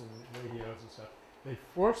rifles and radios and stuff. They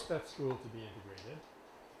forced that school to be integrated.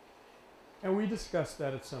 And we discussed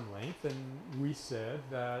that at some length, and we said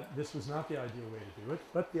that this was not the ideal way to do it,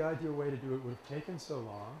 but the ideal way to do it would have taken so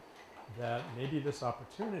long that maybe this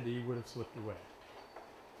opportunity would have slipped away.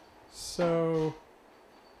 So,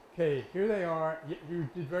 okay, here they are. You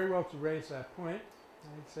did very well to raise that point,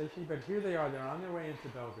 Seishi, but here they are. They're on their way into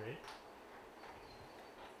Belgrade.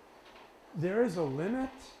 There is a limit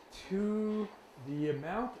to the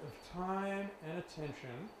amount of time and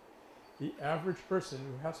attention the average person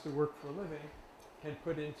who has to work for a living can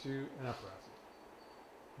put into an uprising.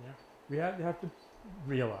 Yeah? We have to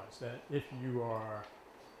realize that if you are,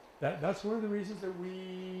 that's one of the reasons that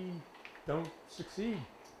we don't succeed,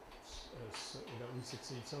 that we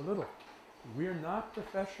succeed so little. We are not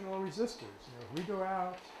professional resistors. You know, if we go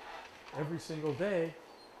out every single day,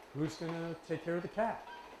 who's going to take care of the cat?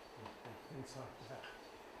 And things like that.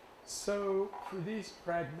 So for these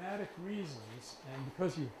pragmatic reasons, and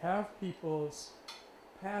because you have people's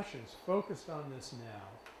passions focused on this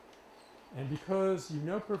now, and because you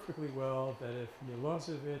know perfectly well that if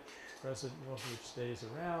President Milosevic stays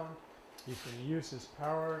around, he's going to use his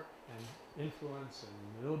power and influence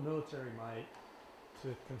and military might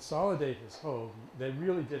to consolidate his hold. They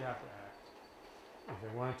really did have to act if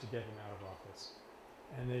they wanted to get him out of office.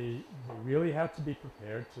 And they really had to be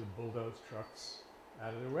prepared to bulldoze trucks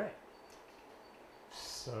out of their way.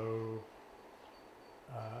 So,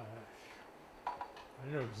 I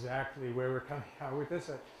don't know exactly where we're coming out with this.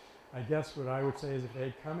 I guess what I would say is if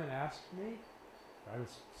they'd come and asked me, if I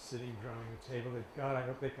was sitting drumming the table, that God, I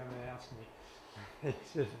hope they come and ask me. They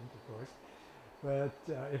didn't, of course. But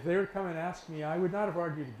if they would come and ask me, I would not have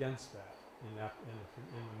argued against that in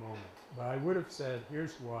the moment. But I would have said,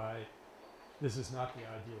 here's why this is not the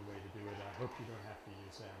ideal way to do it. I hope you don't have to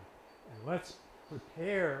use them. And let's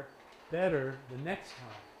prepare better the next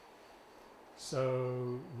time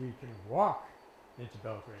so we can walk into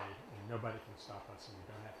Belgrade and nobody can stop us and we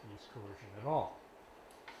don't have to use coercion at all.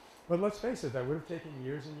 But let's face it, that would have taken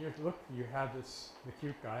years and years. Look, you had the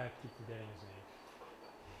cute guy, I keep forgetting his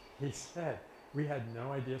name. He said, we had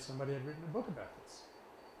no idea somebody had written a book about this.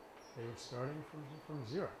 They were starting from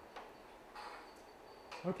zero.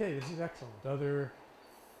 Okay, this is excellent. Other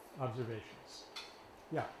observations?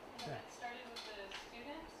 Yeah, thanks. It started with the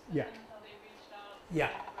students, yeah. until they reached out to yeah.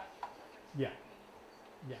 the rest of the Yeah.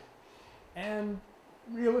 Yeah. And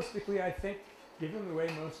realistically, I think, given the way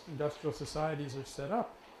most industrial societies are set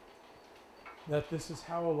up, that this is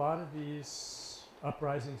how a lot of these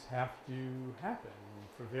uprisings have to happen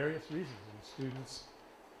for various reasons. And students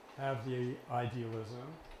have the idealism.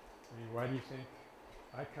 I mean, why do you think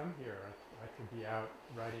I come here? I could be out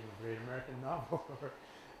writing a great American novel or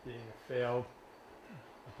being a failed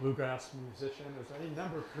bluegrass musician. There's any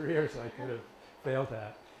number of careers I could have failed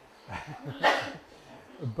at.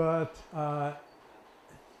 But I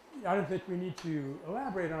don't think we need to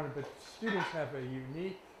elaborate on it, but students have a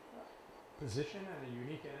unique position and a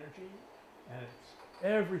unique energy, and it's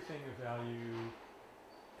everything of value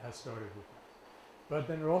has started with that. But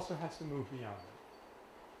then it also has to move beyond it.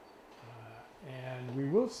 And we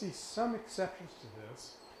will see some exceptions to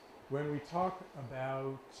this when we talk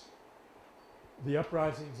about the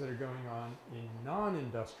uprisings that are going on in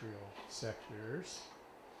non-industrial sectors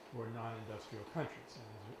or non-industrial countries.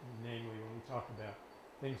 And namely, when we talk about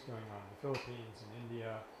things going on in the Philippines and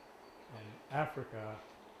India and Africa,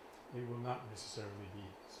 it will not necessarily be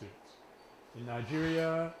students. In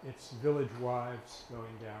Nigeria, it's village wives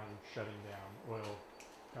going down, shutting down oil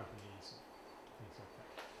companies and things like that.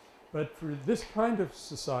 But for this kind of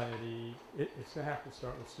society, it's going to have to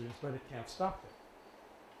start with students, but it can't stop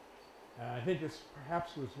there. I think this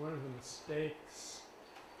perhaps was one of the mistakes,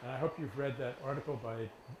 and I hope you've read that article by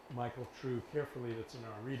Michael True carefully that's in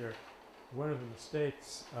our reader. One of the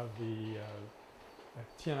mistakes of the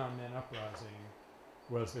Tiananmen uprising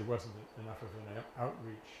was there wasn't enough of an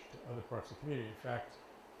outreach to other parts of the community. In fact,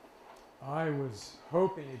 I was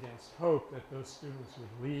hoping against hope that those students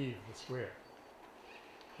would leave the square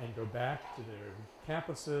and go back to their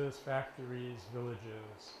campuses, factories,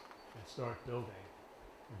 villages, and start building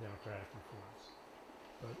the democratic reforms.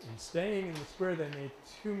 But in staying in the square, they made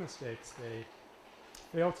two mistakes. They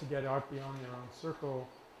failed to get out beyond their own circle,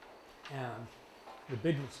 and the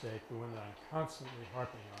big mistake, the one that I'm constantly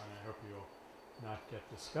harping on, I hope you'll not get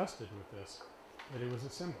disgusted with this, but it was a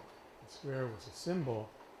symbol. The square was a symbol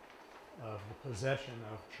of the possession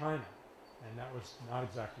of China, and that was not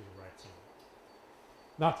exactly the right symbol.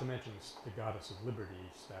 Not to mention the Goddess of Liberty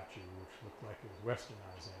statue, which looked like it was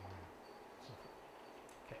westernizing and so forth.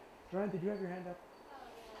 Okay. Joanne, did you have your hand up? Oh,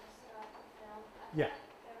 yeah, so the film. Yeah.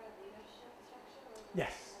 There were leadership structure.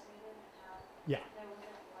 Yes. Yeah. There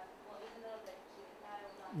wasn't one. Well, even though the cute guy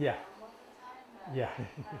was on Yeah. film most of the time, but Yeah.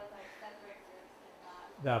 that was like separate groups and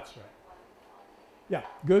not That's right. one quality. Yeah,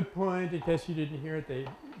 good point. In case you didn't hear it, they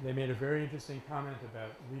made a very interesting comment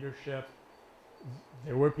about leadership.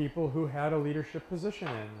 There were people who had a leadership position,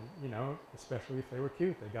 and you know, especially if they were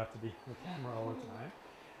cute, they got to be on the camera all the time.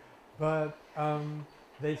 But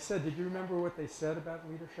they said, did you remember what they said about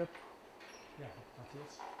leadership? Yeah,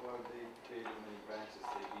 Matthias? Well, they created many branches,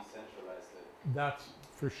 they decentralized it. That's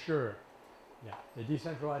for sure. Yeah, they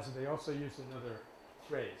decentralized it. They also used another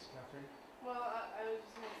phrase. Catherine? Well, I was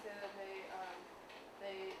just going to say that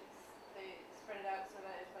they spread it out so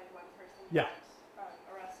that if like one person Yeah. gets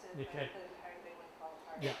arrested, Okay. then the entire thing would fall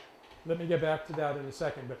apart. Yeah. Let me get back to that in a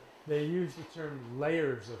second, but they used the term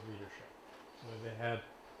layers of leadership. So they had,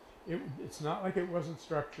 it's not like it wasn't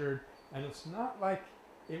structured, and it's not like,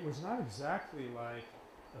 it was not exactly like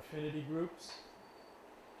affinity groups.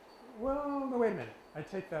 Well, no, wait a minute. I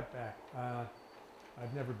take that back.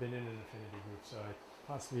 I've never been in an affinity group, so I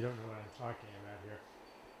possibly don't know what I'm talking about here.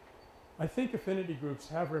 I think affinity groups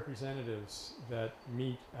have representatives that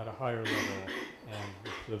meet at a higher level,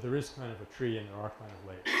 and so there is kind of a tree and there are kind of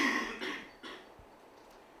layers.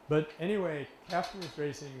 But anyway, Catherine is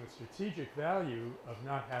raising the strategic value of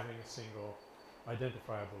not having a single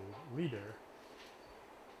identifiable leader.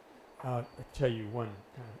 I'll tell you one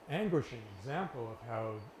kind of anguishing example of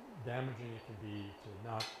how damaging it can be to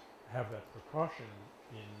not have that precaution.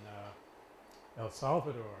 In El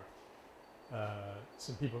Salvador,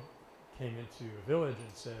 some people came into a village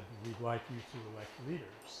and said, we'd like you to elect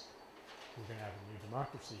leaders. We're going to have a new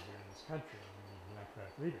democracy here in this country, and we need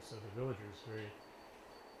democratic leaders. So the villagers very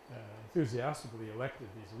enthusiastically elected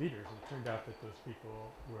these leaders, and it turned out that those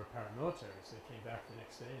people were paramilitaries. They came back the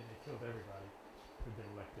next day and they killed everybody who'd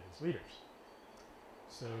been elected as leaders.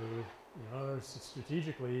 So, you know,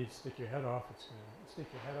 strategically, stick your head off, it's going to stick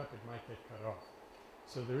your head up, it might get cut off.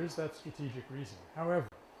 So there is that strategic reason. However,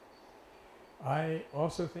 I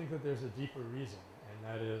also think that there's a deeper reason, and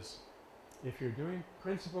that is, if you're doing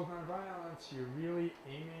principled nonviolence, you're really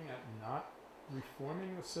aiming at not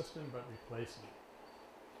reforming the system but replacing it.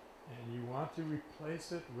 And you want to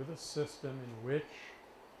replace it with a system in which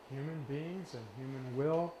human beings and human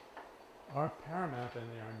will are paramount and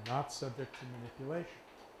they are not subject to manipulation.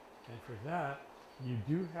 And for that, you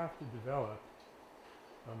do have to develop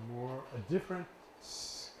a different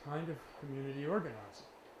kind of community organizing.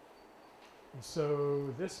 And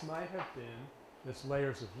so this might have been, this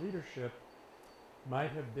layers of leadership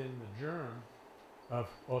might have been the germ of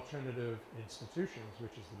alternative institutions,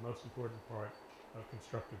 which is the most important part of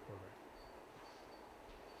constructive programming.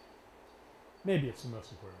 Maybe it's the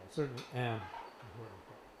most important one, certainly an important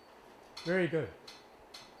part. Very good.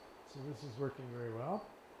 So this is working very well.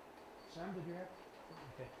 Sam, did you have?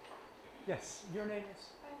 Okay. Yes, your name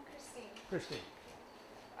is? I'm Christine. Christine.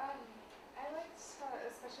 I liked,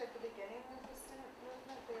 especially at the beginning of the student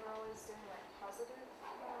movement, they were always doing like positive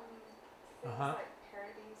things like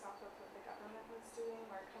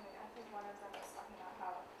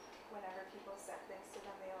whenever people said things to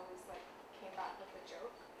them, they always like came back with a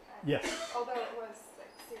joke. And Yes. although it was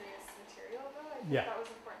like serious material, though, I think Yeah. that was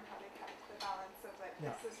important how they kept the balance of like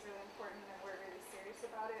Yeah. this is really important and we're really serious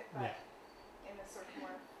about it, but in a sort of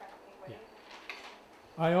more friendly way. Yeah.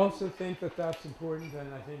 I also think that that's important,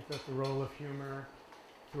 and I think that the role of humor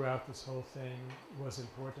throughout this whole thing was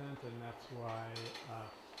important, and that's why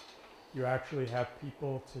you actually have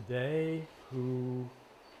people today who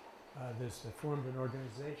they formed an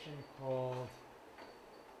organization called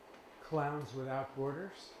Clowns Without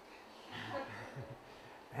Borders.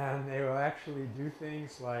 And they will actually do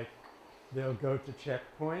things like they'll go to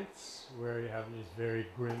checkpoints where you have these very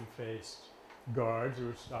grim-faced guards who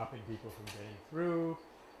are stopping people from getting through,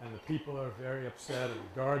 and the people are very upset and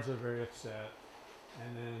the guards are very upset.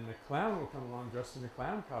 And then the clown will come along dressed in a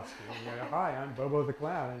clown costume and go, "Hi, I'm Bobo the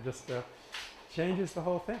Clown," and just changes the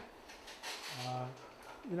whole thing.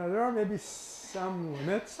 You know, there are maybe some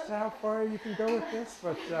limits to how far you can go with this,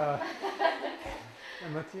 but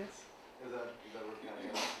Matthias? Is that where Patch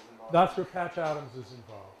Adams is involved? That's where Patch Adams is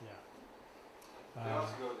involved, yeah. They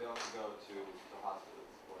also go to hospitals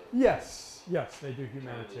for Yes, they do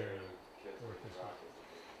humanitarian kids work with as well.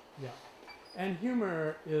 autism. Yeah. And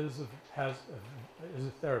humor is a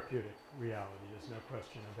therapeutic reality, there's no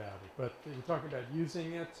question about it. But we're talking about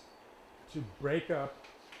using it to break up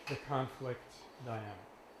the conflict dynamic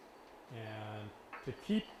and to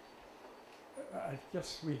keep, I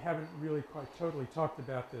guess we haven't really quite totally talked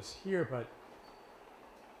about this here, but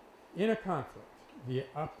in a conflict, the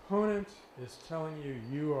opponent is telling you,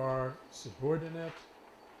 you are subordinate,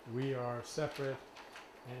 we are separate,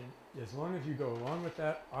 and as long as you go along with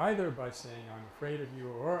that, either by saying I'm afraid of you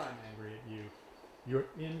or I'm angry at you, you're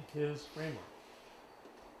in his framework.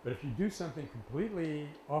 But if you do something completely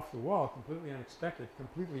off the wall, completely unexpected,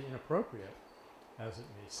 completely inappropriate, as it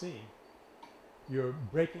may seem, you're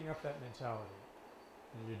breaking up that mentality.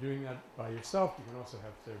 And you're doing that by yourself. You can also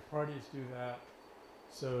have third parties do that.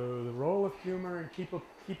 So the role of humor in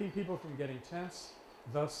keeping people from getting tense,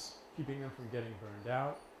 thus keeping them from getting burned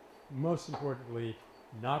out. Most importantly,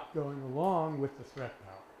 not going along with the threat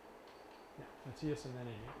power. Yeah, Matthias and then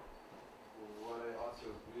Amy. What I also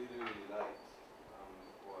really liked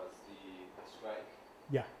was the strike.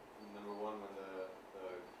 Yeah. Number one, when the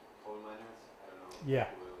coal miners, I don't know Yeah.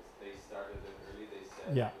 who it was, they started it early. They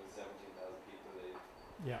said Yeah. it was 17,000 people. They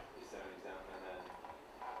set an example, and then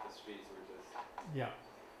the streets were just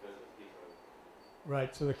filled with people.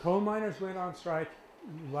 Right. So the coal miners went on strike.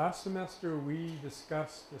 Last semester we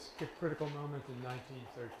discussed this critical moment in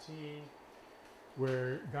 1913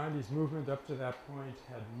 where Gandhi's movement up to that point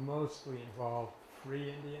had mostly involved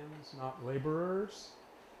free Indians, not laborers.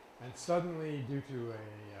 And suddenly, due to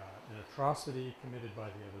an atrocity committed by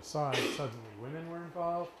the other side, suddenly women were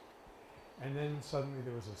involved. And then suddenly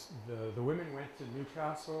there was the women went to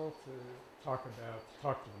Newcastle to talk to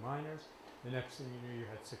the miners. The next thing you knew, you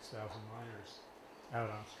had 6,000 miners out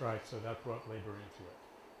on strike, so that brought labor into it.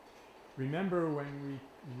 Remember when we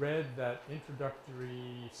read that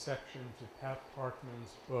introductory section to Pat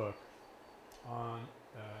Parkman's book on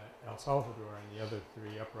El Salvador and the other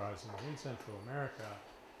three uprisings in Central America,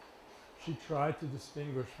 she tried to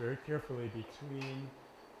distinguish very carefully between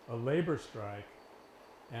a labor strike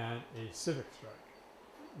and a civic strike,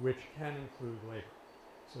 which can include labor.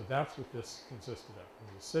 So that's what this consisted of.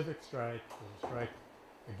 It was a civic strike, it was a strike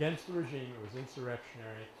against the regime, it was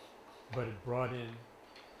insurrectionary, but it brought in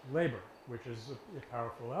labor, which is a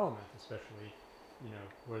powerful element, especially, you know,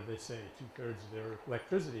 where they say 2/3 of their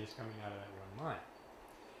electricity is coming out of that one mine.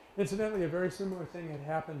 Incidentally, a very similar thing had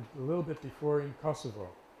happened a little bit before in Kosovo.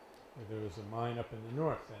 There was a mine up in the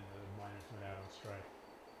north, and the miners went out on strike.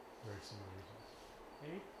 Very similar reasons.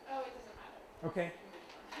 Amy? Oh, it doesn't matter. Okay.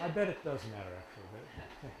 I bet it does matter, actually. But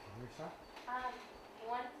okay, Lisa?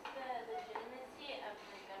 Once the legitimacy of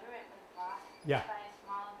the government was lost Yeah. by a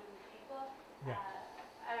small group of people, Yeah.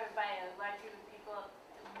 or by a large group of people,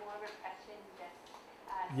 more repression just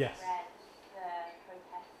Yes. spread the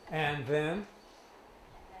protests, And then?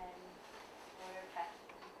 and then more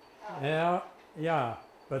repression. Now, yeah.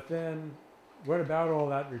 But then, what about all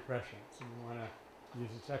that repression? So we want to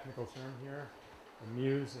use a technical term here,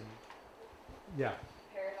 amuse and, yeah.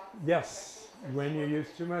 Paradox. Yes, when you use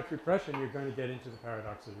too much repression, you're going to get into the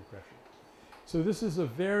paradox of repression. So this is a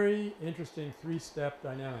very interesting three-step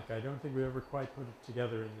dynamic. I don't think we ever quite put it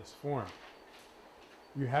together in this form.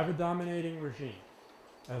 You have a dominating regime.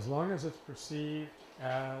 As long as it's perceived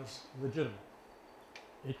as legitimate,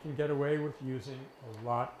 it can get away with using a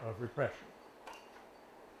lot of repression.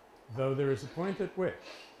 Though there is a point at which,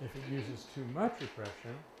 if it uses too much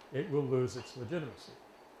repression, it will lose its legitimacy.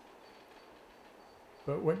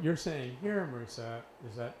 But what you're saying here, Marisa,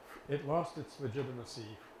 is that it lost its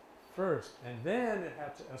legitimacy first, and then it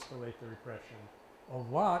had to escalate the repression a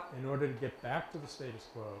lot in order to get back to the status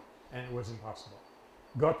quo, and it was impossible.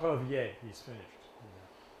 Gotovier, he's finished. You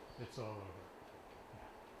know, it's all over.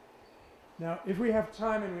 Yeah. Now, if we have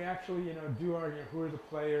time and we actually, do our, who are the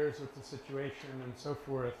players, what's the situation, and so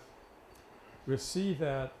forth, we'll see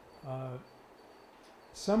that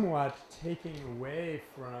somewhat taking away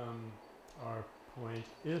from our point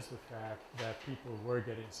is the fact that people were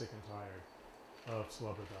getting sick and tired of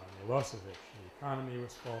Slobodan Milosevic. The economy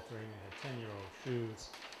was faltering. They had 10-year-old shoes.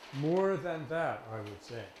 More than that, I would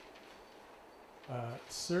say.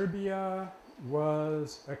 Serbia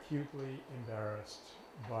was acutely embarrassed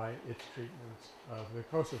by its treatment of the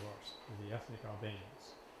Kosovars, the ethnic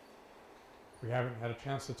Albanians. We haven't had a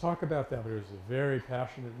chance to talk about that, but it was a very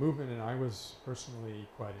passionate movement, and I was personally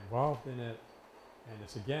quite involved in it. And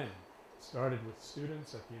it's again started with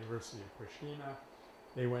students at the University of Pristina.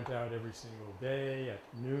 They went out every single day at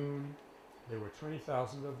noon. There were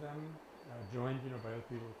 20,000 of them joined, by other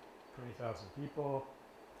people, 20,000 people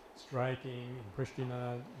striking in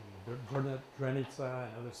Pristina, in Drenica,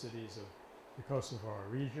 and other cities of the Kosovar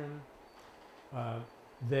region.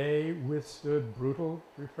 They withstood brutal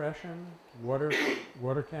repression, water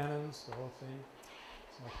cannons, the whole thing.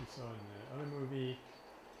 It's like you saw in the other movie.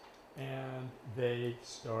 And they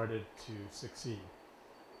started to succeed.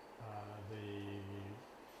 The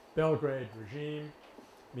Belgrade regime,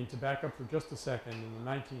 to back up for just a second, in the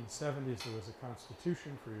 1970s there was a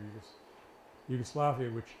constitution for Yugoslavia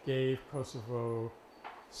which gave Kosovo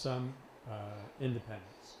some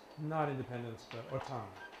independence. Not independence, but autonomy.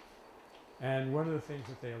 And one of the things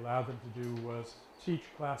that they allowed them to do was teach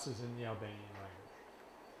classes in the Albanian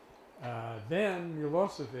language. Then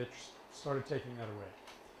Milosevic started taking that away.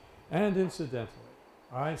 And incidentally,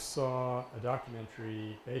 I saw a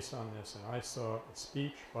documentary based on this, and I saw a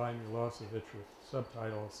speech by Milosevic with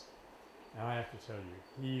subtitles, and I have to tell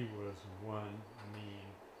you, he was one mean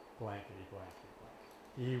blankety blank.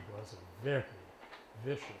 He was a very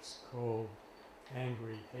vicious, cold,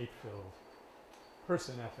 angry, hate-filled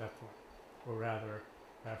person at that point. Or rather,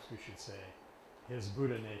 perhaps we should say, his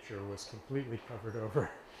Buddha nature was completely covered over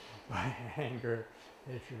by anger,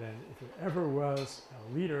 hatred, and if there ever was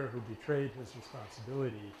a leader who betrayed his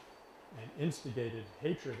responsibility and instigated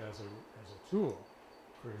hatred as a tool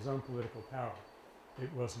for his own political power,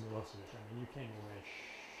 it was Milosevic. You came away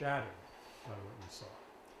shattered by what you saw.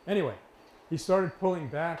 Anyway, he started pulling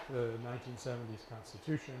back the 1970s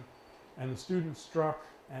constitution, and the students struck,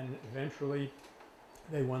 and eventually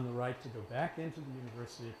they won the right to go back into the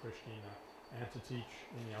University of Pristina and to teach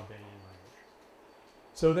in the Albanian language.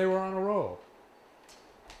 So they were on a roll.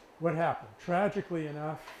 What happened? Tragically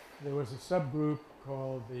enough, there was a subgroup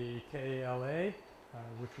called the KALA,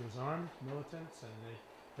 which was armed militants, and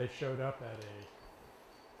they showed up at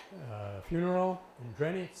a funeral in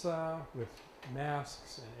Drenica with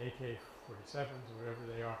masks and AK-47s or whatever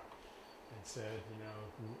they are, and said,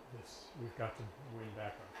 we've got to win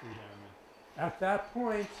back our freedom. And at that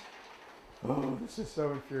point, this is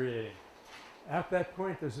so infuriating. At that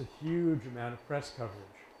point, there's a huge amount of press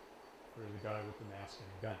coverage for the guy with the mask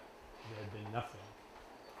and the gun. There had been nothing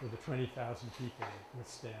for the 20,000 people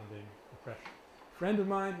withstanding oppression. A friend of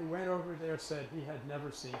mine who went over there said he had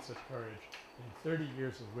never seen such courage in 30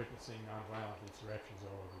 years of witnessing nonviolent insurrections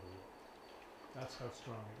all over the world. That's how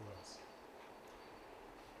strong it was.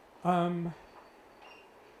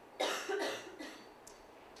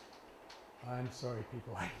 I'm sorry,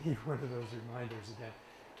 people. I need one of those reminders again.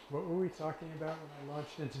 What were we talking about when I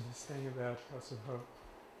launched into this thing about Kosovo?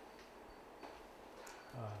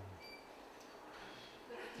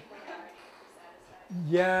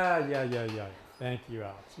 Yeah. Thank you,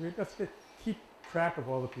 Alex. Let's keep track of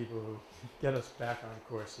all the people who get us back on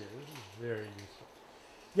course here. This is very useful.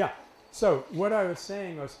 Yeah. So what I was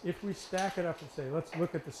saying was, if we stack it up and say, let's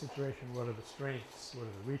look at the situation, what are the strengths, what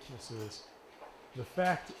are the weaknesses, the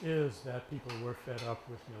fact is that people were fed up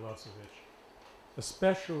with Milosevic.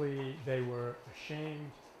 Especially, they were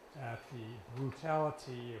ashamed at the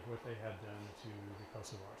brutality of what they had done to the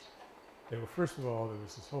Kosovars. They were, first of all, there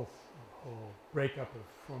was this whole breakup of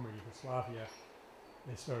former Yugoslavia.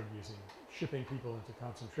 They started shipping people into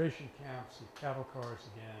concentration camps with cattle cars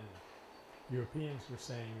again. Europeans were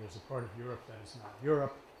saying there's a part of Europe that is not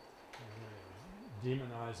Europe, and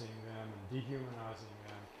demonizing them and dehumanizing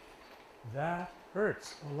them. That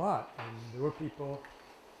hurts a lot, and there were people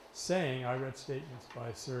saying, I read statements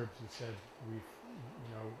by Serbs who said,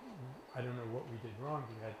 I don't know what we did wrong.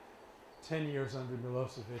 We had 10 years under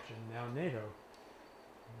Milosevic and now NATO,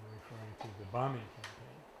 referring to the bombing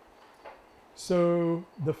campaign. So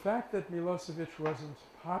the fact that Milosevic wasn't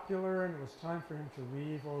popular and it was time for him to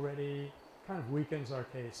leave already kind of weakens our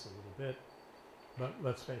case a little bit. But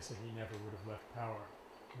let's face it, he never would have left power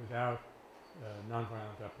without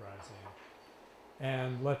nonviolent uprising.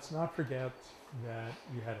 And let's not forget that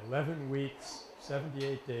you had 11 weeks,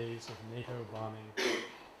 78 days of NATO bombing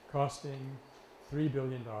costing $3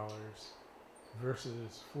 billion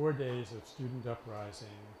versus 4 days of student uprising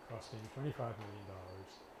costing $25 million.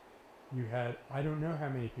 You had, I don't know how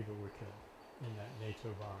many people were killed in that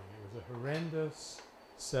NATO bombing. It was a horrendous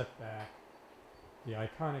setback. The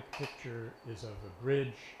iconic picture is of a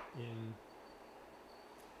bridge in,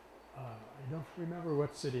 I don't remember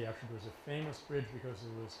what city actually. It was a famous bridge because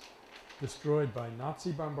it was destroyed by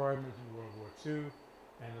Nazi bombardment in World War II,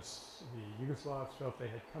 and the Yugoslavs felt they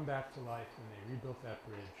had come back to life when they rebuilt that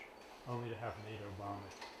bridge, only to have NATO bomb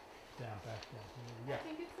it back down. Yeah. I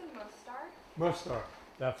think it's in Mostar. Mostar,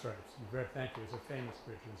 that's right. Thank you. It's a famous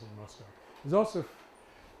bridge. It was in Mostar. There's also,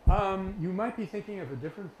 you might be thinking of a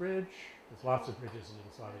different bridge. There's lots of bridges in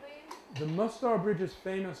Yugoslavia. Really? The Mostar Bridge is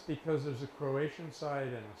famous because there's a Croatian side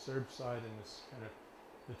and a Serb side, and this kind of,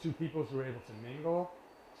 the two peoples were able to mingle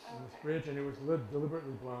in this bridge, and it was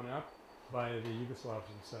deliberately blown up by the Yugoslavs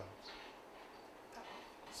themselves.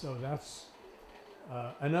 So that's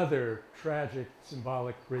another tragic,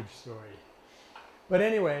 symbolic bridge story. But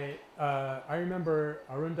anyway, I remember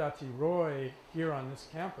Arundhati Roy here on this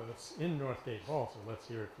campus in Northgate Hall, so let's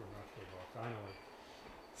hear it from Northgate Hall finally,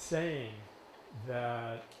 saying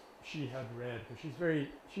that she had read, because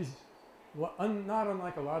she's not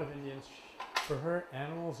unlike a lot of Indians. For her,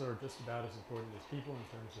 animals are just about as important as people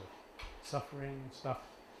in terms of suffering and stuff.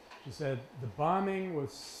 She said the bombing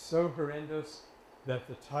was so horrendous that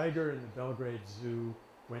the tiger in the Belgrade Zoo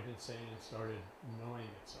went insane and started gnawing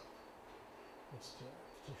itself. Just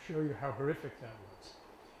to show you how horrific that was.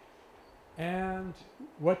 And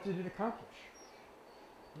what did it accomplish?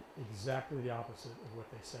 Exactly the opposite of what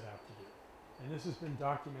they set out to do. And this has been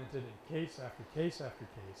documented in case after case after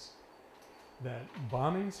case, that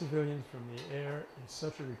bombing civilians from the air is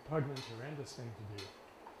such a repugnant, horrendous thing to do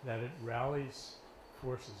that it rallies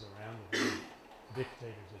forces around the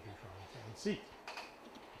dictators that you're trying to unseat.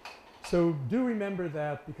 So do remember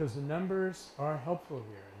that, because the numbers are helpful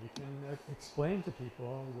here. You can explain to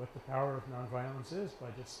people what the power of nonviolence is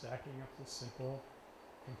by just stacking up this simple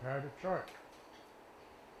comparative chart.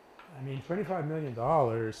 I mean, $25 million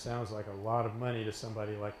sounds like a lot of money to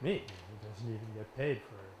somebody like me who doesn't even get paid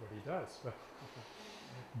for what he does.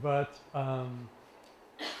 But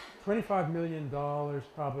 $25 million,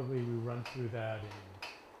 probably we run through that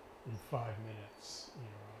in 5 minutes. You know,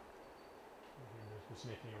 just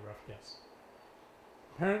making a rough guess.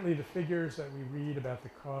 Apparently, the figures that we read about the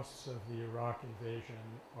costs of the Iraq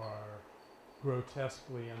invasion are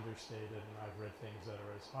grotesquely understated, and I've read things that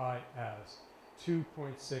are as high as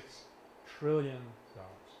 $2.6 trillion,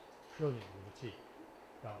 trillion with a T,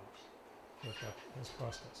 dollars, what that has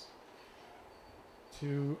cost us.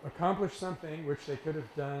 To accomplish something which they could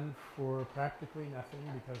have done for practically nothing,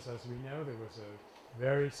 because as we know, there was a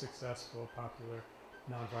very successful, popular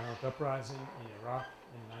nonviolent uprising in Iraq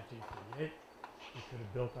in 1948. We could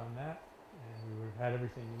have built on that, and we would have had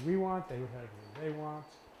everything we want, they would have everything they want.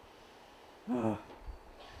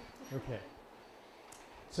 Okay.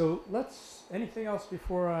 So let's, anything else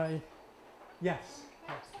before I, yes?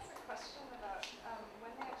 Can I just ask a question about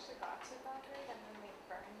when they actually got to Belgrade and then they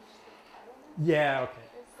burned the parliament? Yeah, okay.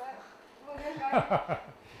 Is that, well, the guy,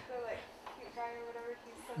 the like cute guy or whatever,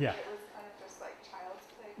 he said Yeah. that it was kind of just like child's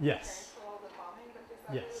play Yes. compared to all the bombing, but does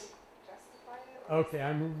that Yes. really justify it? Or Okay,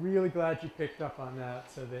 I'm really glad you picked up on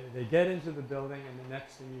that. So they get into the building, and the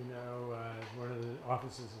next thing you know, one of the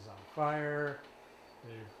offices is on fire.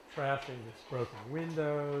 They're trashing this broken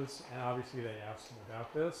windows, and obviously they ask him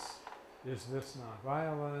about this. Is this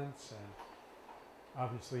nonviolence? And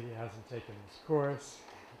obviously he hasn't taken this course,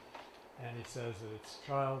 and he says that it's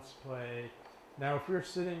child's play. Now, if we're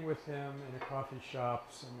sitting with him in a coffee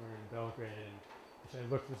shop somewhere in Belgrade, and we say,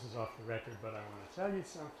 look, this is off the record, but I want to tell you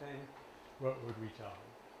something, what would we tell him?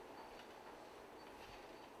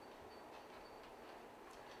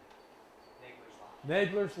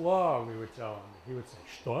 Nagler's Law, we would tell him. He would say,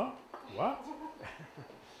 Что? What?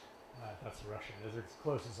 That's Russian. It's as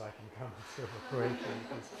close as I can come to Serbo-Croatian at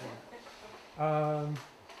this point.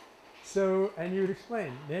 So, and you would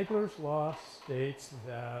explain, Nagler's Law states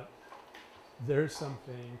that there's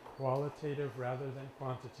something qualitative rather than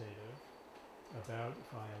quantitative about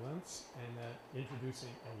violence, and that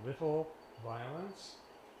introducing a little violence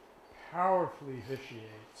powerfully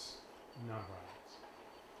vitiates nonviolence.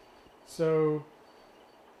 So,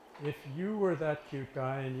 if you were that cute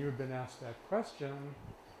guy and you had been asked that question,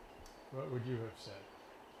 what would you have said,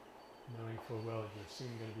 knowing full well that you're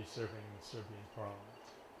soon going to be serving in the Serbian parliament?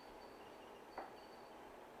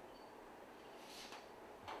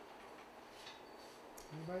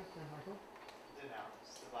 Anybody? Michael?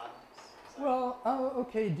 Denounce the violence. Well,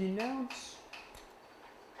 okay, denounce.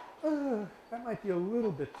 That might be a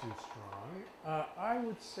little bit too strong. I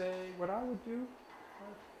would say what I would do,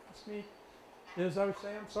 ask me, is I would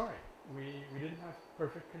say I'm sorry. We didn't have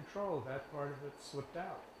perfect control. That part of it slipped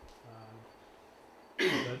out.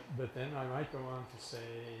 But then I might go on to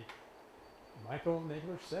say, Michael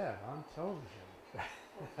Nagler said on television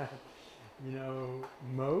that, you know,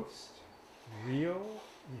 most real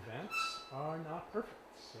events are not perfect.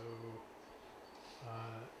 So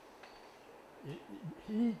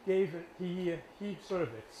he gave it, he sort of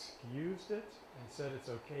excused it and said it's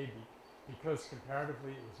okay because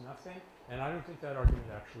comparatively it was nothing. And I don't think that argument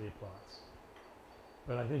actually applies.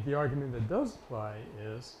 But I think the argument that does apply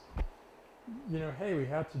is, you know, hey, we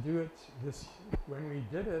had to do it this when we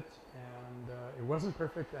did it, and it wasn't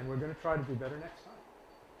perfect, and we're going to try to do better next time.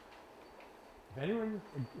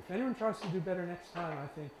 If anyone tries to do better next time, I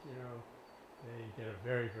think, you know, they get a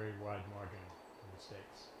very, very wide margin of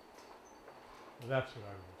mistakes. So that's what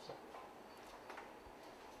I would say.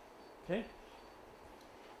 Okay.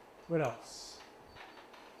 What else?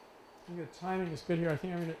 I think the timing is good here. I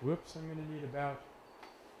think I'm going to need about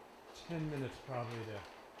 10 minutes probably to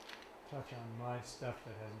touch on my stuff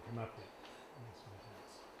that hasn't come up yet.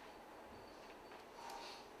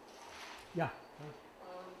 Yeah.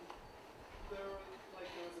 There was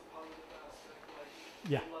a positive aspect, like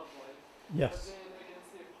yeah. love life. Yes. But then against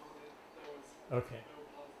the opponent, there was okay. no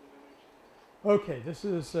positive energy. Okay, this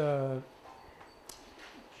is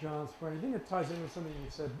John's point. I think it ties in with something you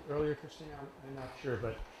said earlier, Christine. I'm not sure,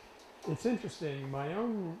 but it's interesting. My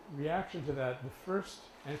own reaction to that, the first,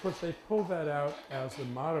 and of course they pulled that out as the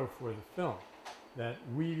motto for the film, that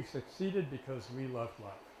we succeeded because we loved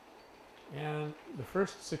life. And the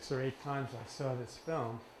first 6 or 8 times I saw this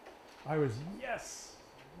film, I was, yes,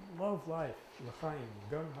 love life, l'chaim,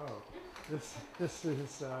 gung ho. This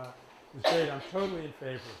is great. I'm totally in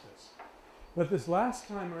favor of this. But this last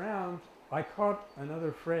time around, I caught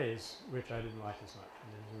another phrase which I didn't like as much,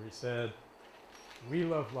 where he said, "We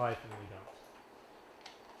love life and we don't."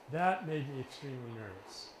 That made me extremely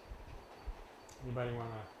nervous. Anybody want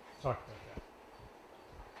to talk about that?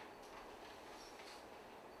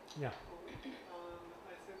 Yeah. I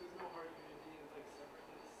said there's no hard unity in like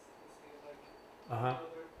separateness. This is like Uh-huh.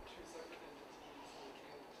 they're two separate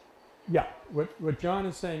entities. Yeah. What John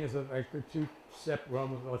is saying is that like the two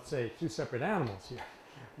let's say two separate animals here.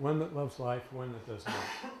 One that loves life, one that does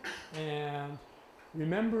not. And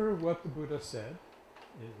remember what the Buddha said.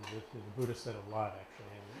 The Buddha said a lot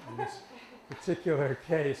actually. In this particular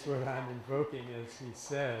case, what I'm invoking is he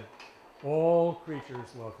said, all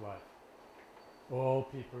creatures love life. All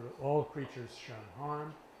creatures shun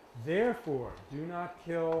harm. Therefore, do not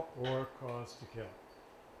kill or cause to kill.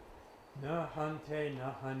 Na hante,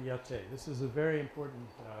 na hanyate. This is a very important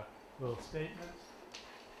little statement.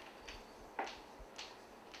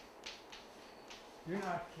 Do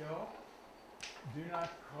not kill. Do not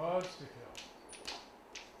cause to kill.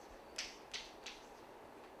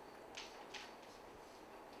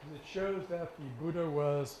 And it shows that the Buddha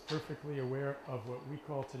was perfectly aware of what we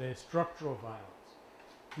call today structural violence.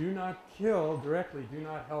 Do not kill directly. Do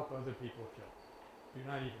not help other people kill. Do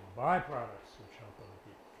not even buy products which help other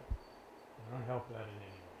people kill. Don't help that in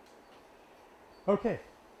any way. Okay,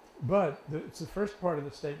 but it's the first part of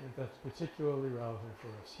the statement that's particularly relevant for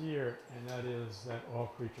us here, and that is that all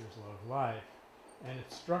creatures love life. And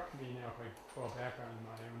it struck me now, if I fall back on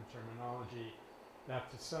my own terminology, that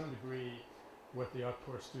to some degree what the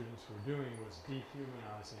Otpor students were doing was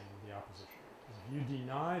dehumanizing the opposition. If you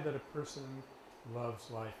deny that a person loves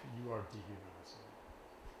life, you are dehumanizing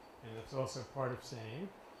it. And it's also part of saying,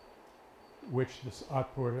 which the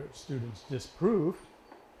Otpor students disproved,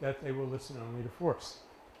 that they will listen only to force.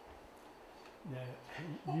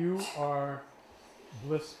 Now, you are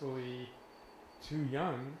blissfully too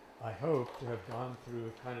young, I hope, to have gone through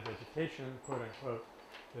a kind of education, quote unquote,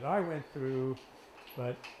 that I went through,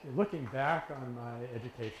 but looking back on my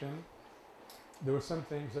education, there were some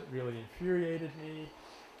things that really infuriated me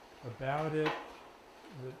about it.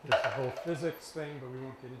 There's the whole physics thing, but we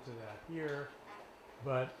won't get into that here.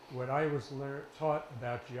 But what I was taught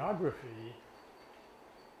about geography,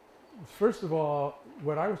 first of all,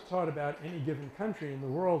 what I was taught about any given country in the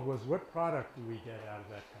world was what product do we get out of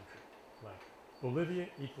that country? Like Bolivia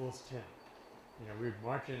equals tin. You know, we would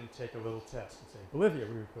march in and take a little test and say, Bolivia,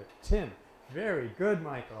 we would put tin. Very good,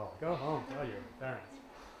 Michael. Go home, tell your parents.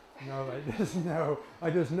 No,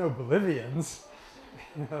 there's no Bolivians.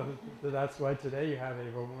 You know, that's why today you have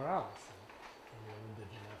Evo Morales and your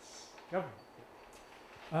indigenous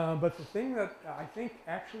government. But the thing that I think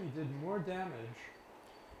actually did more damage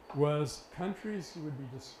was countries who would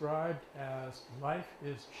be described as life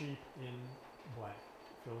is cheap in blank,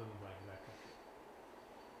 fill in the blank of that country.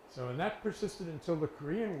 So, and that persisted until the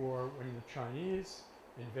Korean War, when the Chinese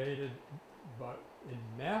invaded in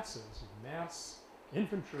masses, mass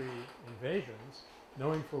infantry invasions,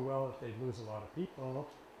 knowing full well that they'd lose a lot of people.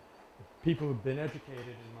 The people who've been educated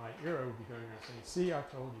in my era would be going around saying, see, I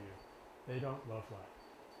told you, they don't love life.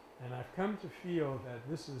 And I've come to feel that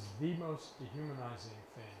this is the most dehumanizing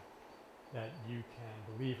thing that you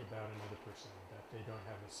can believe about another person, that they don't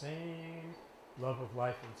have the same love of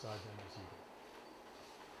life inside them as you do.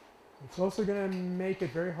 It's also going to make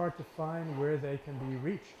it very hard to find where they can be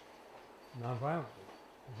reached nonviolently.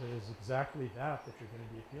 Because it is exactly that you're going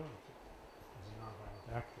to be appealing to as a nonviolent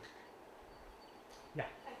actor. Yeah?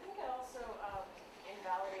 I think it also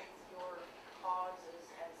invalidates your cause as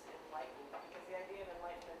enlightened, because the idea of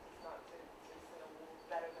enlightenment is not to be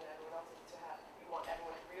better than everyone else, it's to have, you want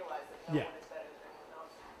everyone to realize that no one is better than everyone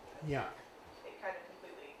else. Yeah. It kind of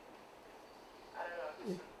completely, I don't know,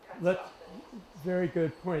 just cuts Let's, off things. very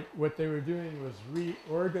good point. What they were doing was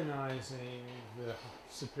reorganizing the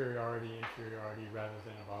superiority, inferiority, rather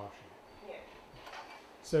than abolishing it. Yeah.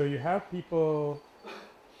 So you have people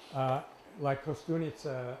like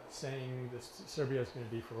Kostunica saying this Serbia is going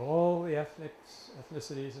to be for all the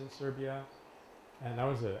ethnicities in Serbia. And that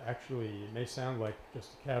was actually, it may sound like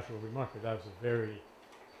just a casual remark, but that was a very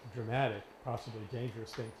dramatic, possibly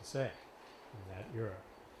dangerous thing to say in that era.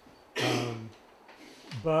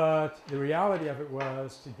 But the reality of it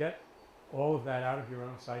was to get all of that out of your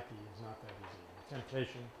own psyche is not that easy. The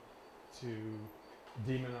temptation to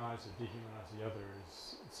demonize or dehumanize the other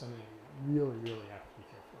is something you really, really have to be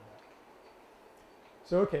careful about.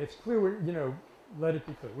 So, okay, it's clear, let it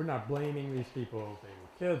be clear. We're not blaming these people.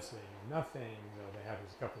 They were kids. They knew nothing. Though they have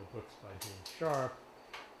a couple of books by James Sharp.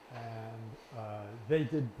 And they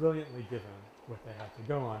did brilliantly given what they had to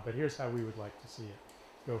go on. But here's how we would like to see it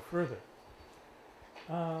go further.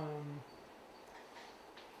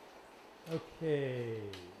 Okay.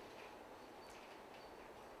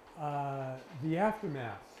 The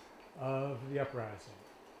aftermath of the uprising.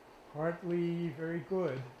 Partly very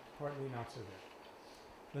good, partly not so good.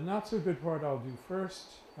 The not so good part I'll do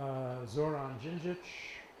first. Zoran Đinđić,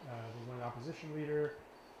 the one opposition leader,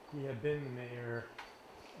 he had been the mayor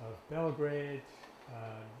of Belgrade.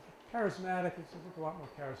 Charismatic, it's a lot more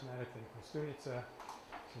charismatic than Kostunica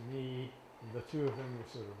to me. The two of them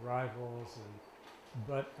were sort of rivals,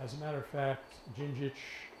 but as a matter of fact, Đinđić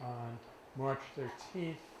on March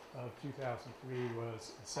 13th of 2003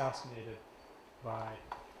 was assassinated by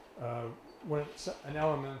an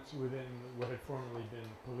element within what had formerly been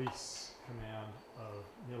the police command of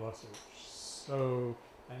Milosevic. So,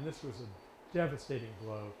 and this was a devastating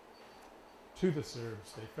blow to the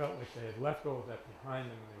Serbs. They felt like they had left all of that behind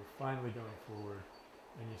them and they were finally going forward,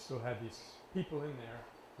 and you still had these people in there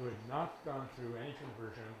who had not gone through any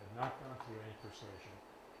conversion, had not gone through any persuasion.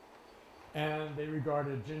 And they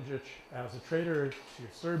regarded Đinđić as a traitor to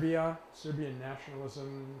Serbia, Serbian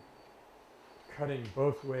nationalism, cutting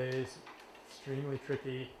both ways, extremely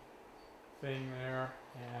tricky thing there,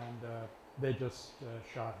 and they just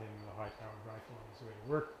shot him with a high-powered rifle on his way to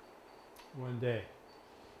work one day.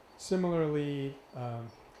 Similarly,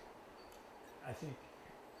 I think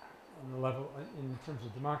on the level, in terms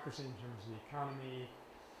of democracy, in terms of the economy,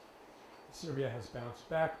 Serbia has bounced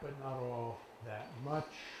back, but not all that much,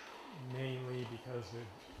 mainly because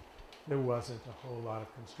there wasn't a whole lot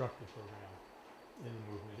of constructive program in the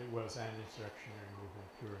movement. It was an insurrectionary movement,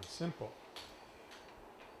 pure and simple.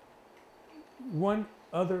 One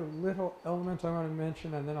other little element I want to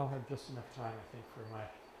mention, and then I'll have just enough time, I think, for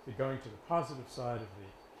going to the positive side of the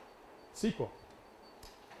sequel.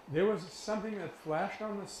 There was something that flashed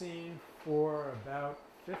on the scene for about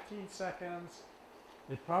 15 seconds.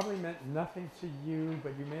 It probably meant nothing to you,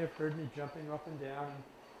 but you may have heard me jumping up and down and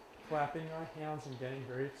clapping my hands and getting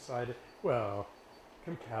very excited. Well,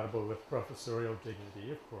 compatible with professorial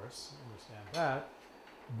dignity, of course, I understand that.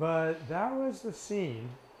 But that was the scene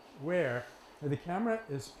where the camera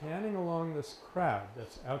is panning along this crowd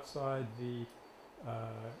that's outside the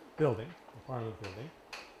building, the Parliament building,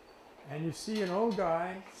 and you see an old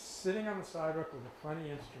guy sitting on the sidewalk with a funny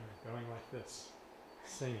instrument going like this,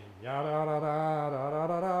 singing ya da da da da da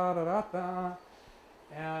da da da da.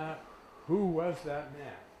 And who was that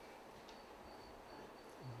man?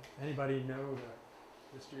 Anybody know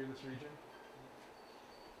the history of this region?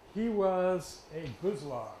 he was a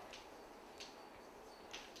Guzlar.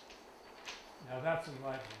 Now that's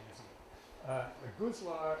enlightening, isn't it? A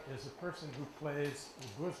Guzlar is a person who plays the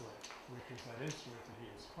guzlet, which is that instrument that he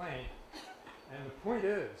was playing. And the point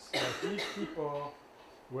is that these people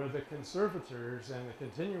were the conservators and the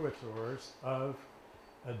continuators of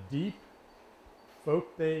a deep,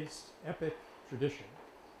 folk-based, epic tradition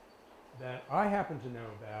that I happen to know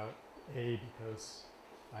about, A, because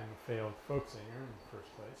I'm a failed folk singer in the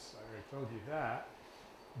first place. I already told you that.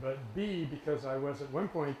 But B, because I was at one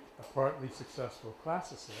point a partly successful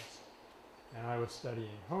classicist, and I was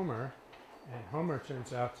studying Homer, and Homer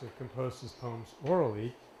turns out to compose his poems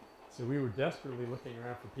orally, so we were desperately looking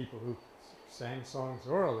around for people who sang songs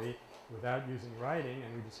orally without using writing,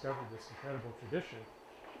 and we discovered this incredible tradition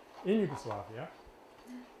in Yugoslavia.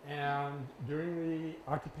 And during the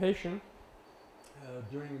occupation,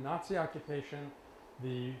 during the Nazi occupation,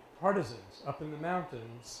 the partisans up in the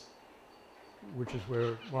mountains, which is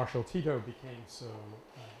where Marshal Tito became so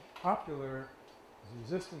popular as a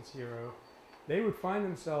resistance hero, they would find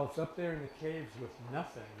themselves up there in the caves with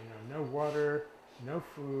nothing, you know, no water, no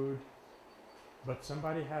food, but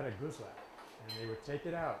somebody had a guzlat, and they would take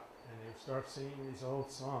it out, and they would start singing these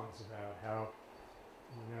old songs about how,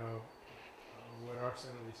 you know, what are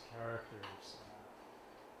some of these characters?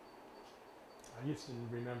 I used to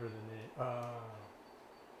remember the name,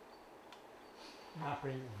 not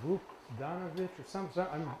bring Vukdanovic or something.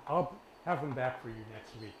 I'll have them back for you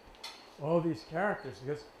next week. All these characters,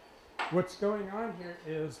 because what's going on here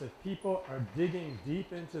is that people are digging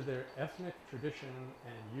deep into their ethnic tradition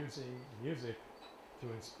and using music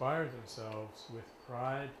to inspire themselves with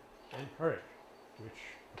pride and courage,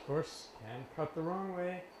 which of course can cut the wrong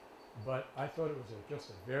way, but I thought it was just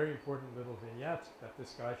a very important little vignette that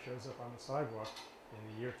this guy shows up on the sidewalk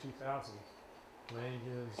in the year 2000 playing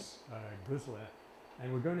his guzla.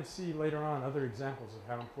 And we're going to see later on other examples of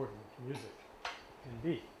how important music can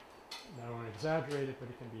be. I don't want to exaggerate it, but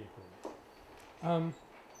it can be important.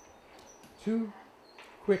 Two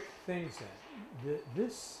quick things then.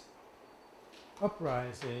 This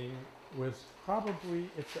uprising was probably,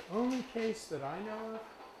 it's the only case that I know of.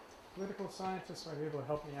 Political scientists might be able to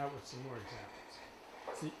help me out with some more examples.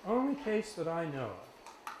 It's the only case that I know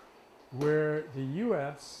of where the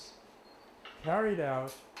U.S. carried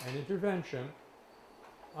out an intervention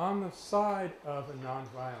on the side of a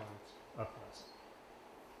nonviolent uprising.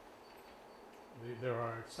 There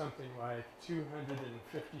are something like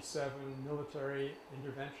 257 military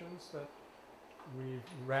interventions that we've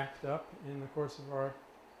racked up in the course of our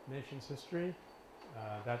nation's history.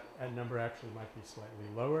 That number actually might be slightly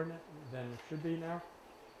lower than it should be now.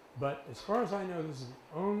 But as far as I know, this is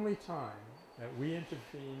the only time that we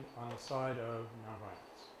intervened on the side of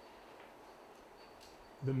nonviolence.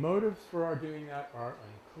 The motives for our doing that are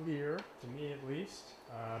unclear, to me at least.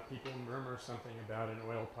 People murmur something about an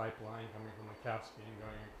oil pipeline coming from the Caspian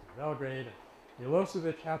going to Belgrade. And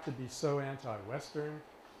Milosevic had to be so anti-Western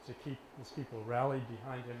to keep his people rallied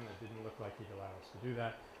behind him that it didn't look like he'd allow us to do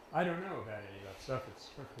that. I don't know about any of that stuff. It's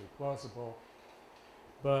perfectly plausible.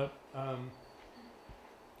 But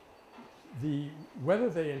whether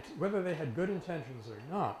they had good intentions or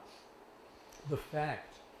not, the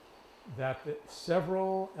fact that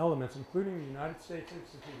several elements, including the United States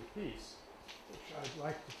Institute of Peace, which I'd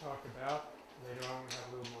like to talk about later on when we have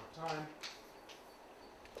a little more time,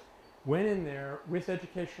 went in there with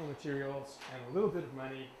educational materials and a little bit of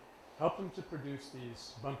money, helped them to produce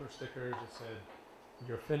these bumper stickers that said,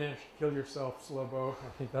 "You're finished, kill yourself, Slobo." I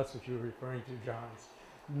think that's what you were referring to, John. It's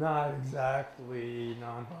not exactly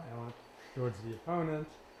nonviolent towards the opponent.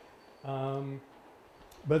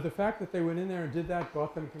 But the fact that they went in there and did that,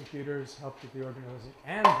 bought them computers, helped with the organizing,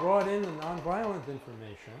 and brought in the nonviolent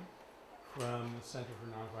information from the Center for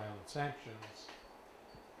Nonviolent Sanctions.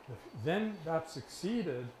 Then that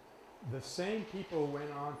succeeded. The same people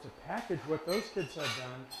went on to package what those kids had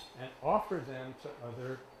done and offer them to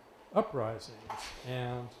other uprisings.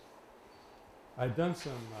 And I've done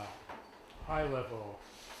some high-level,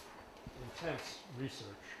 intense research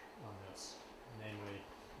on this. Namely,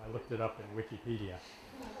 I looked it up in Wikipedia.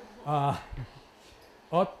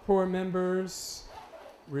 Otpor members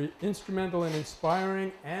were instrumental in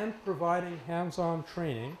inspiring and providing hands-on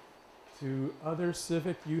training to other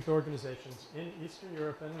civic youth organizations in Eastern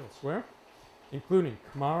Europe and elsewhere, including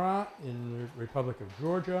Kmara in the Republic of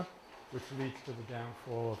Georgia, which leads to the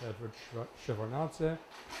downfall of Edward Shevardnadze,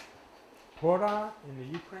 Pora in the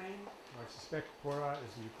Ukraine, I suspect Pora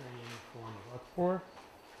is the Ukrainian form of Otpor,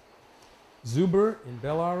 Zuber in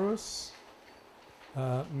Belarus,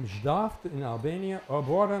 Mzdaft in Albania,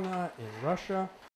 Oborana in Russia,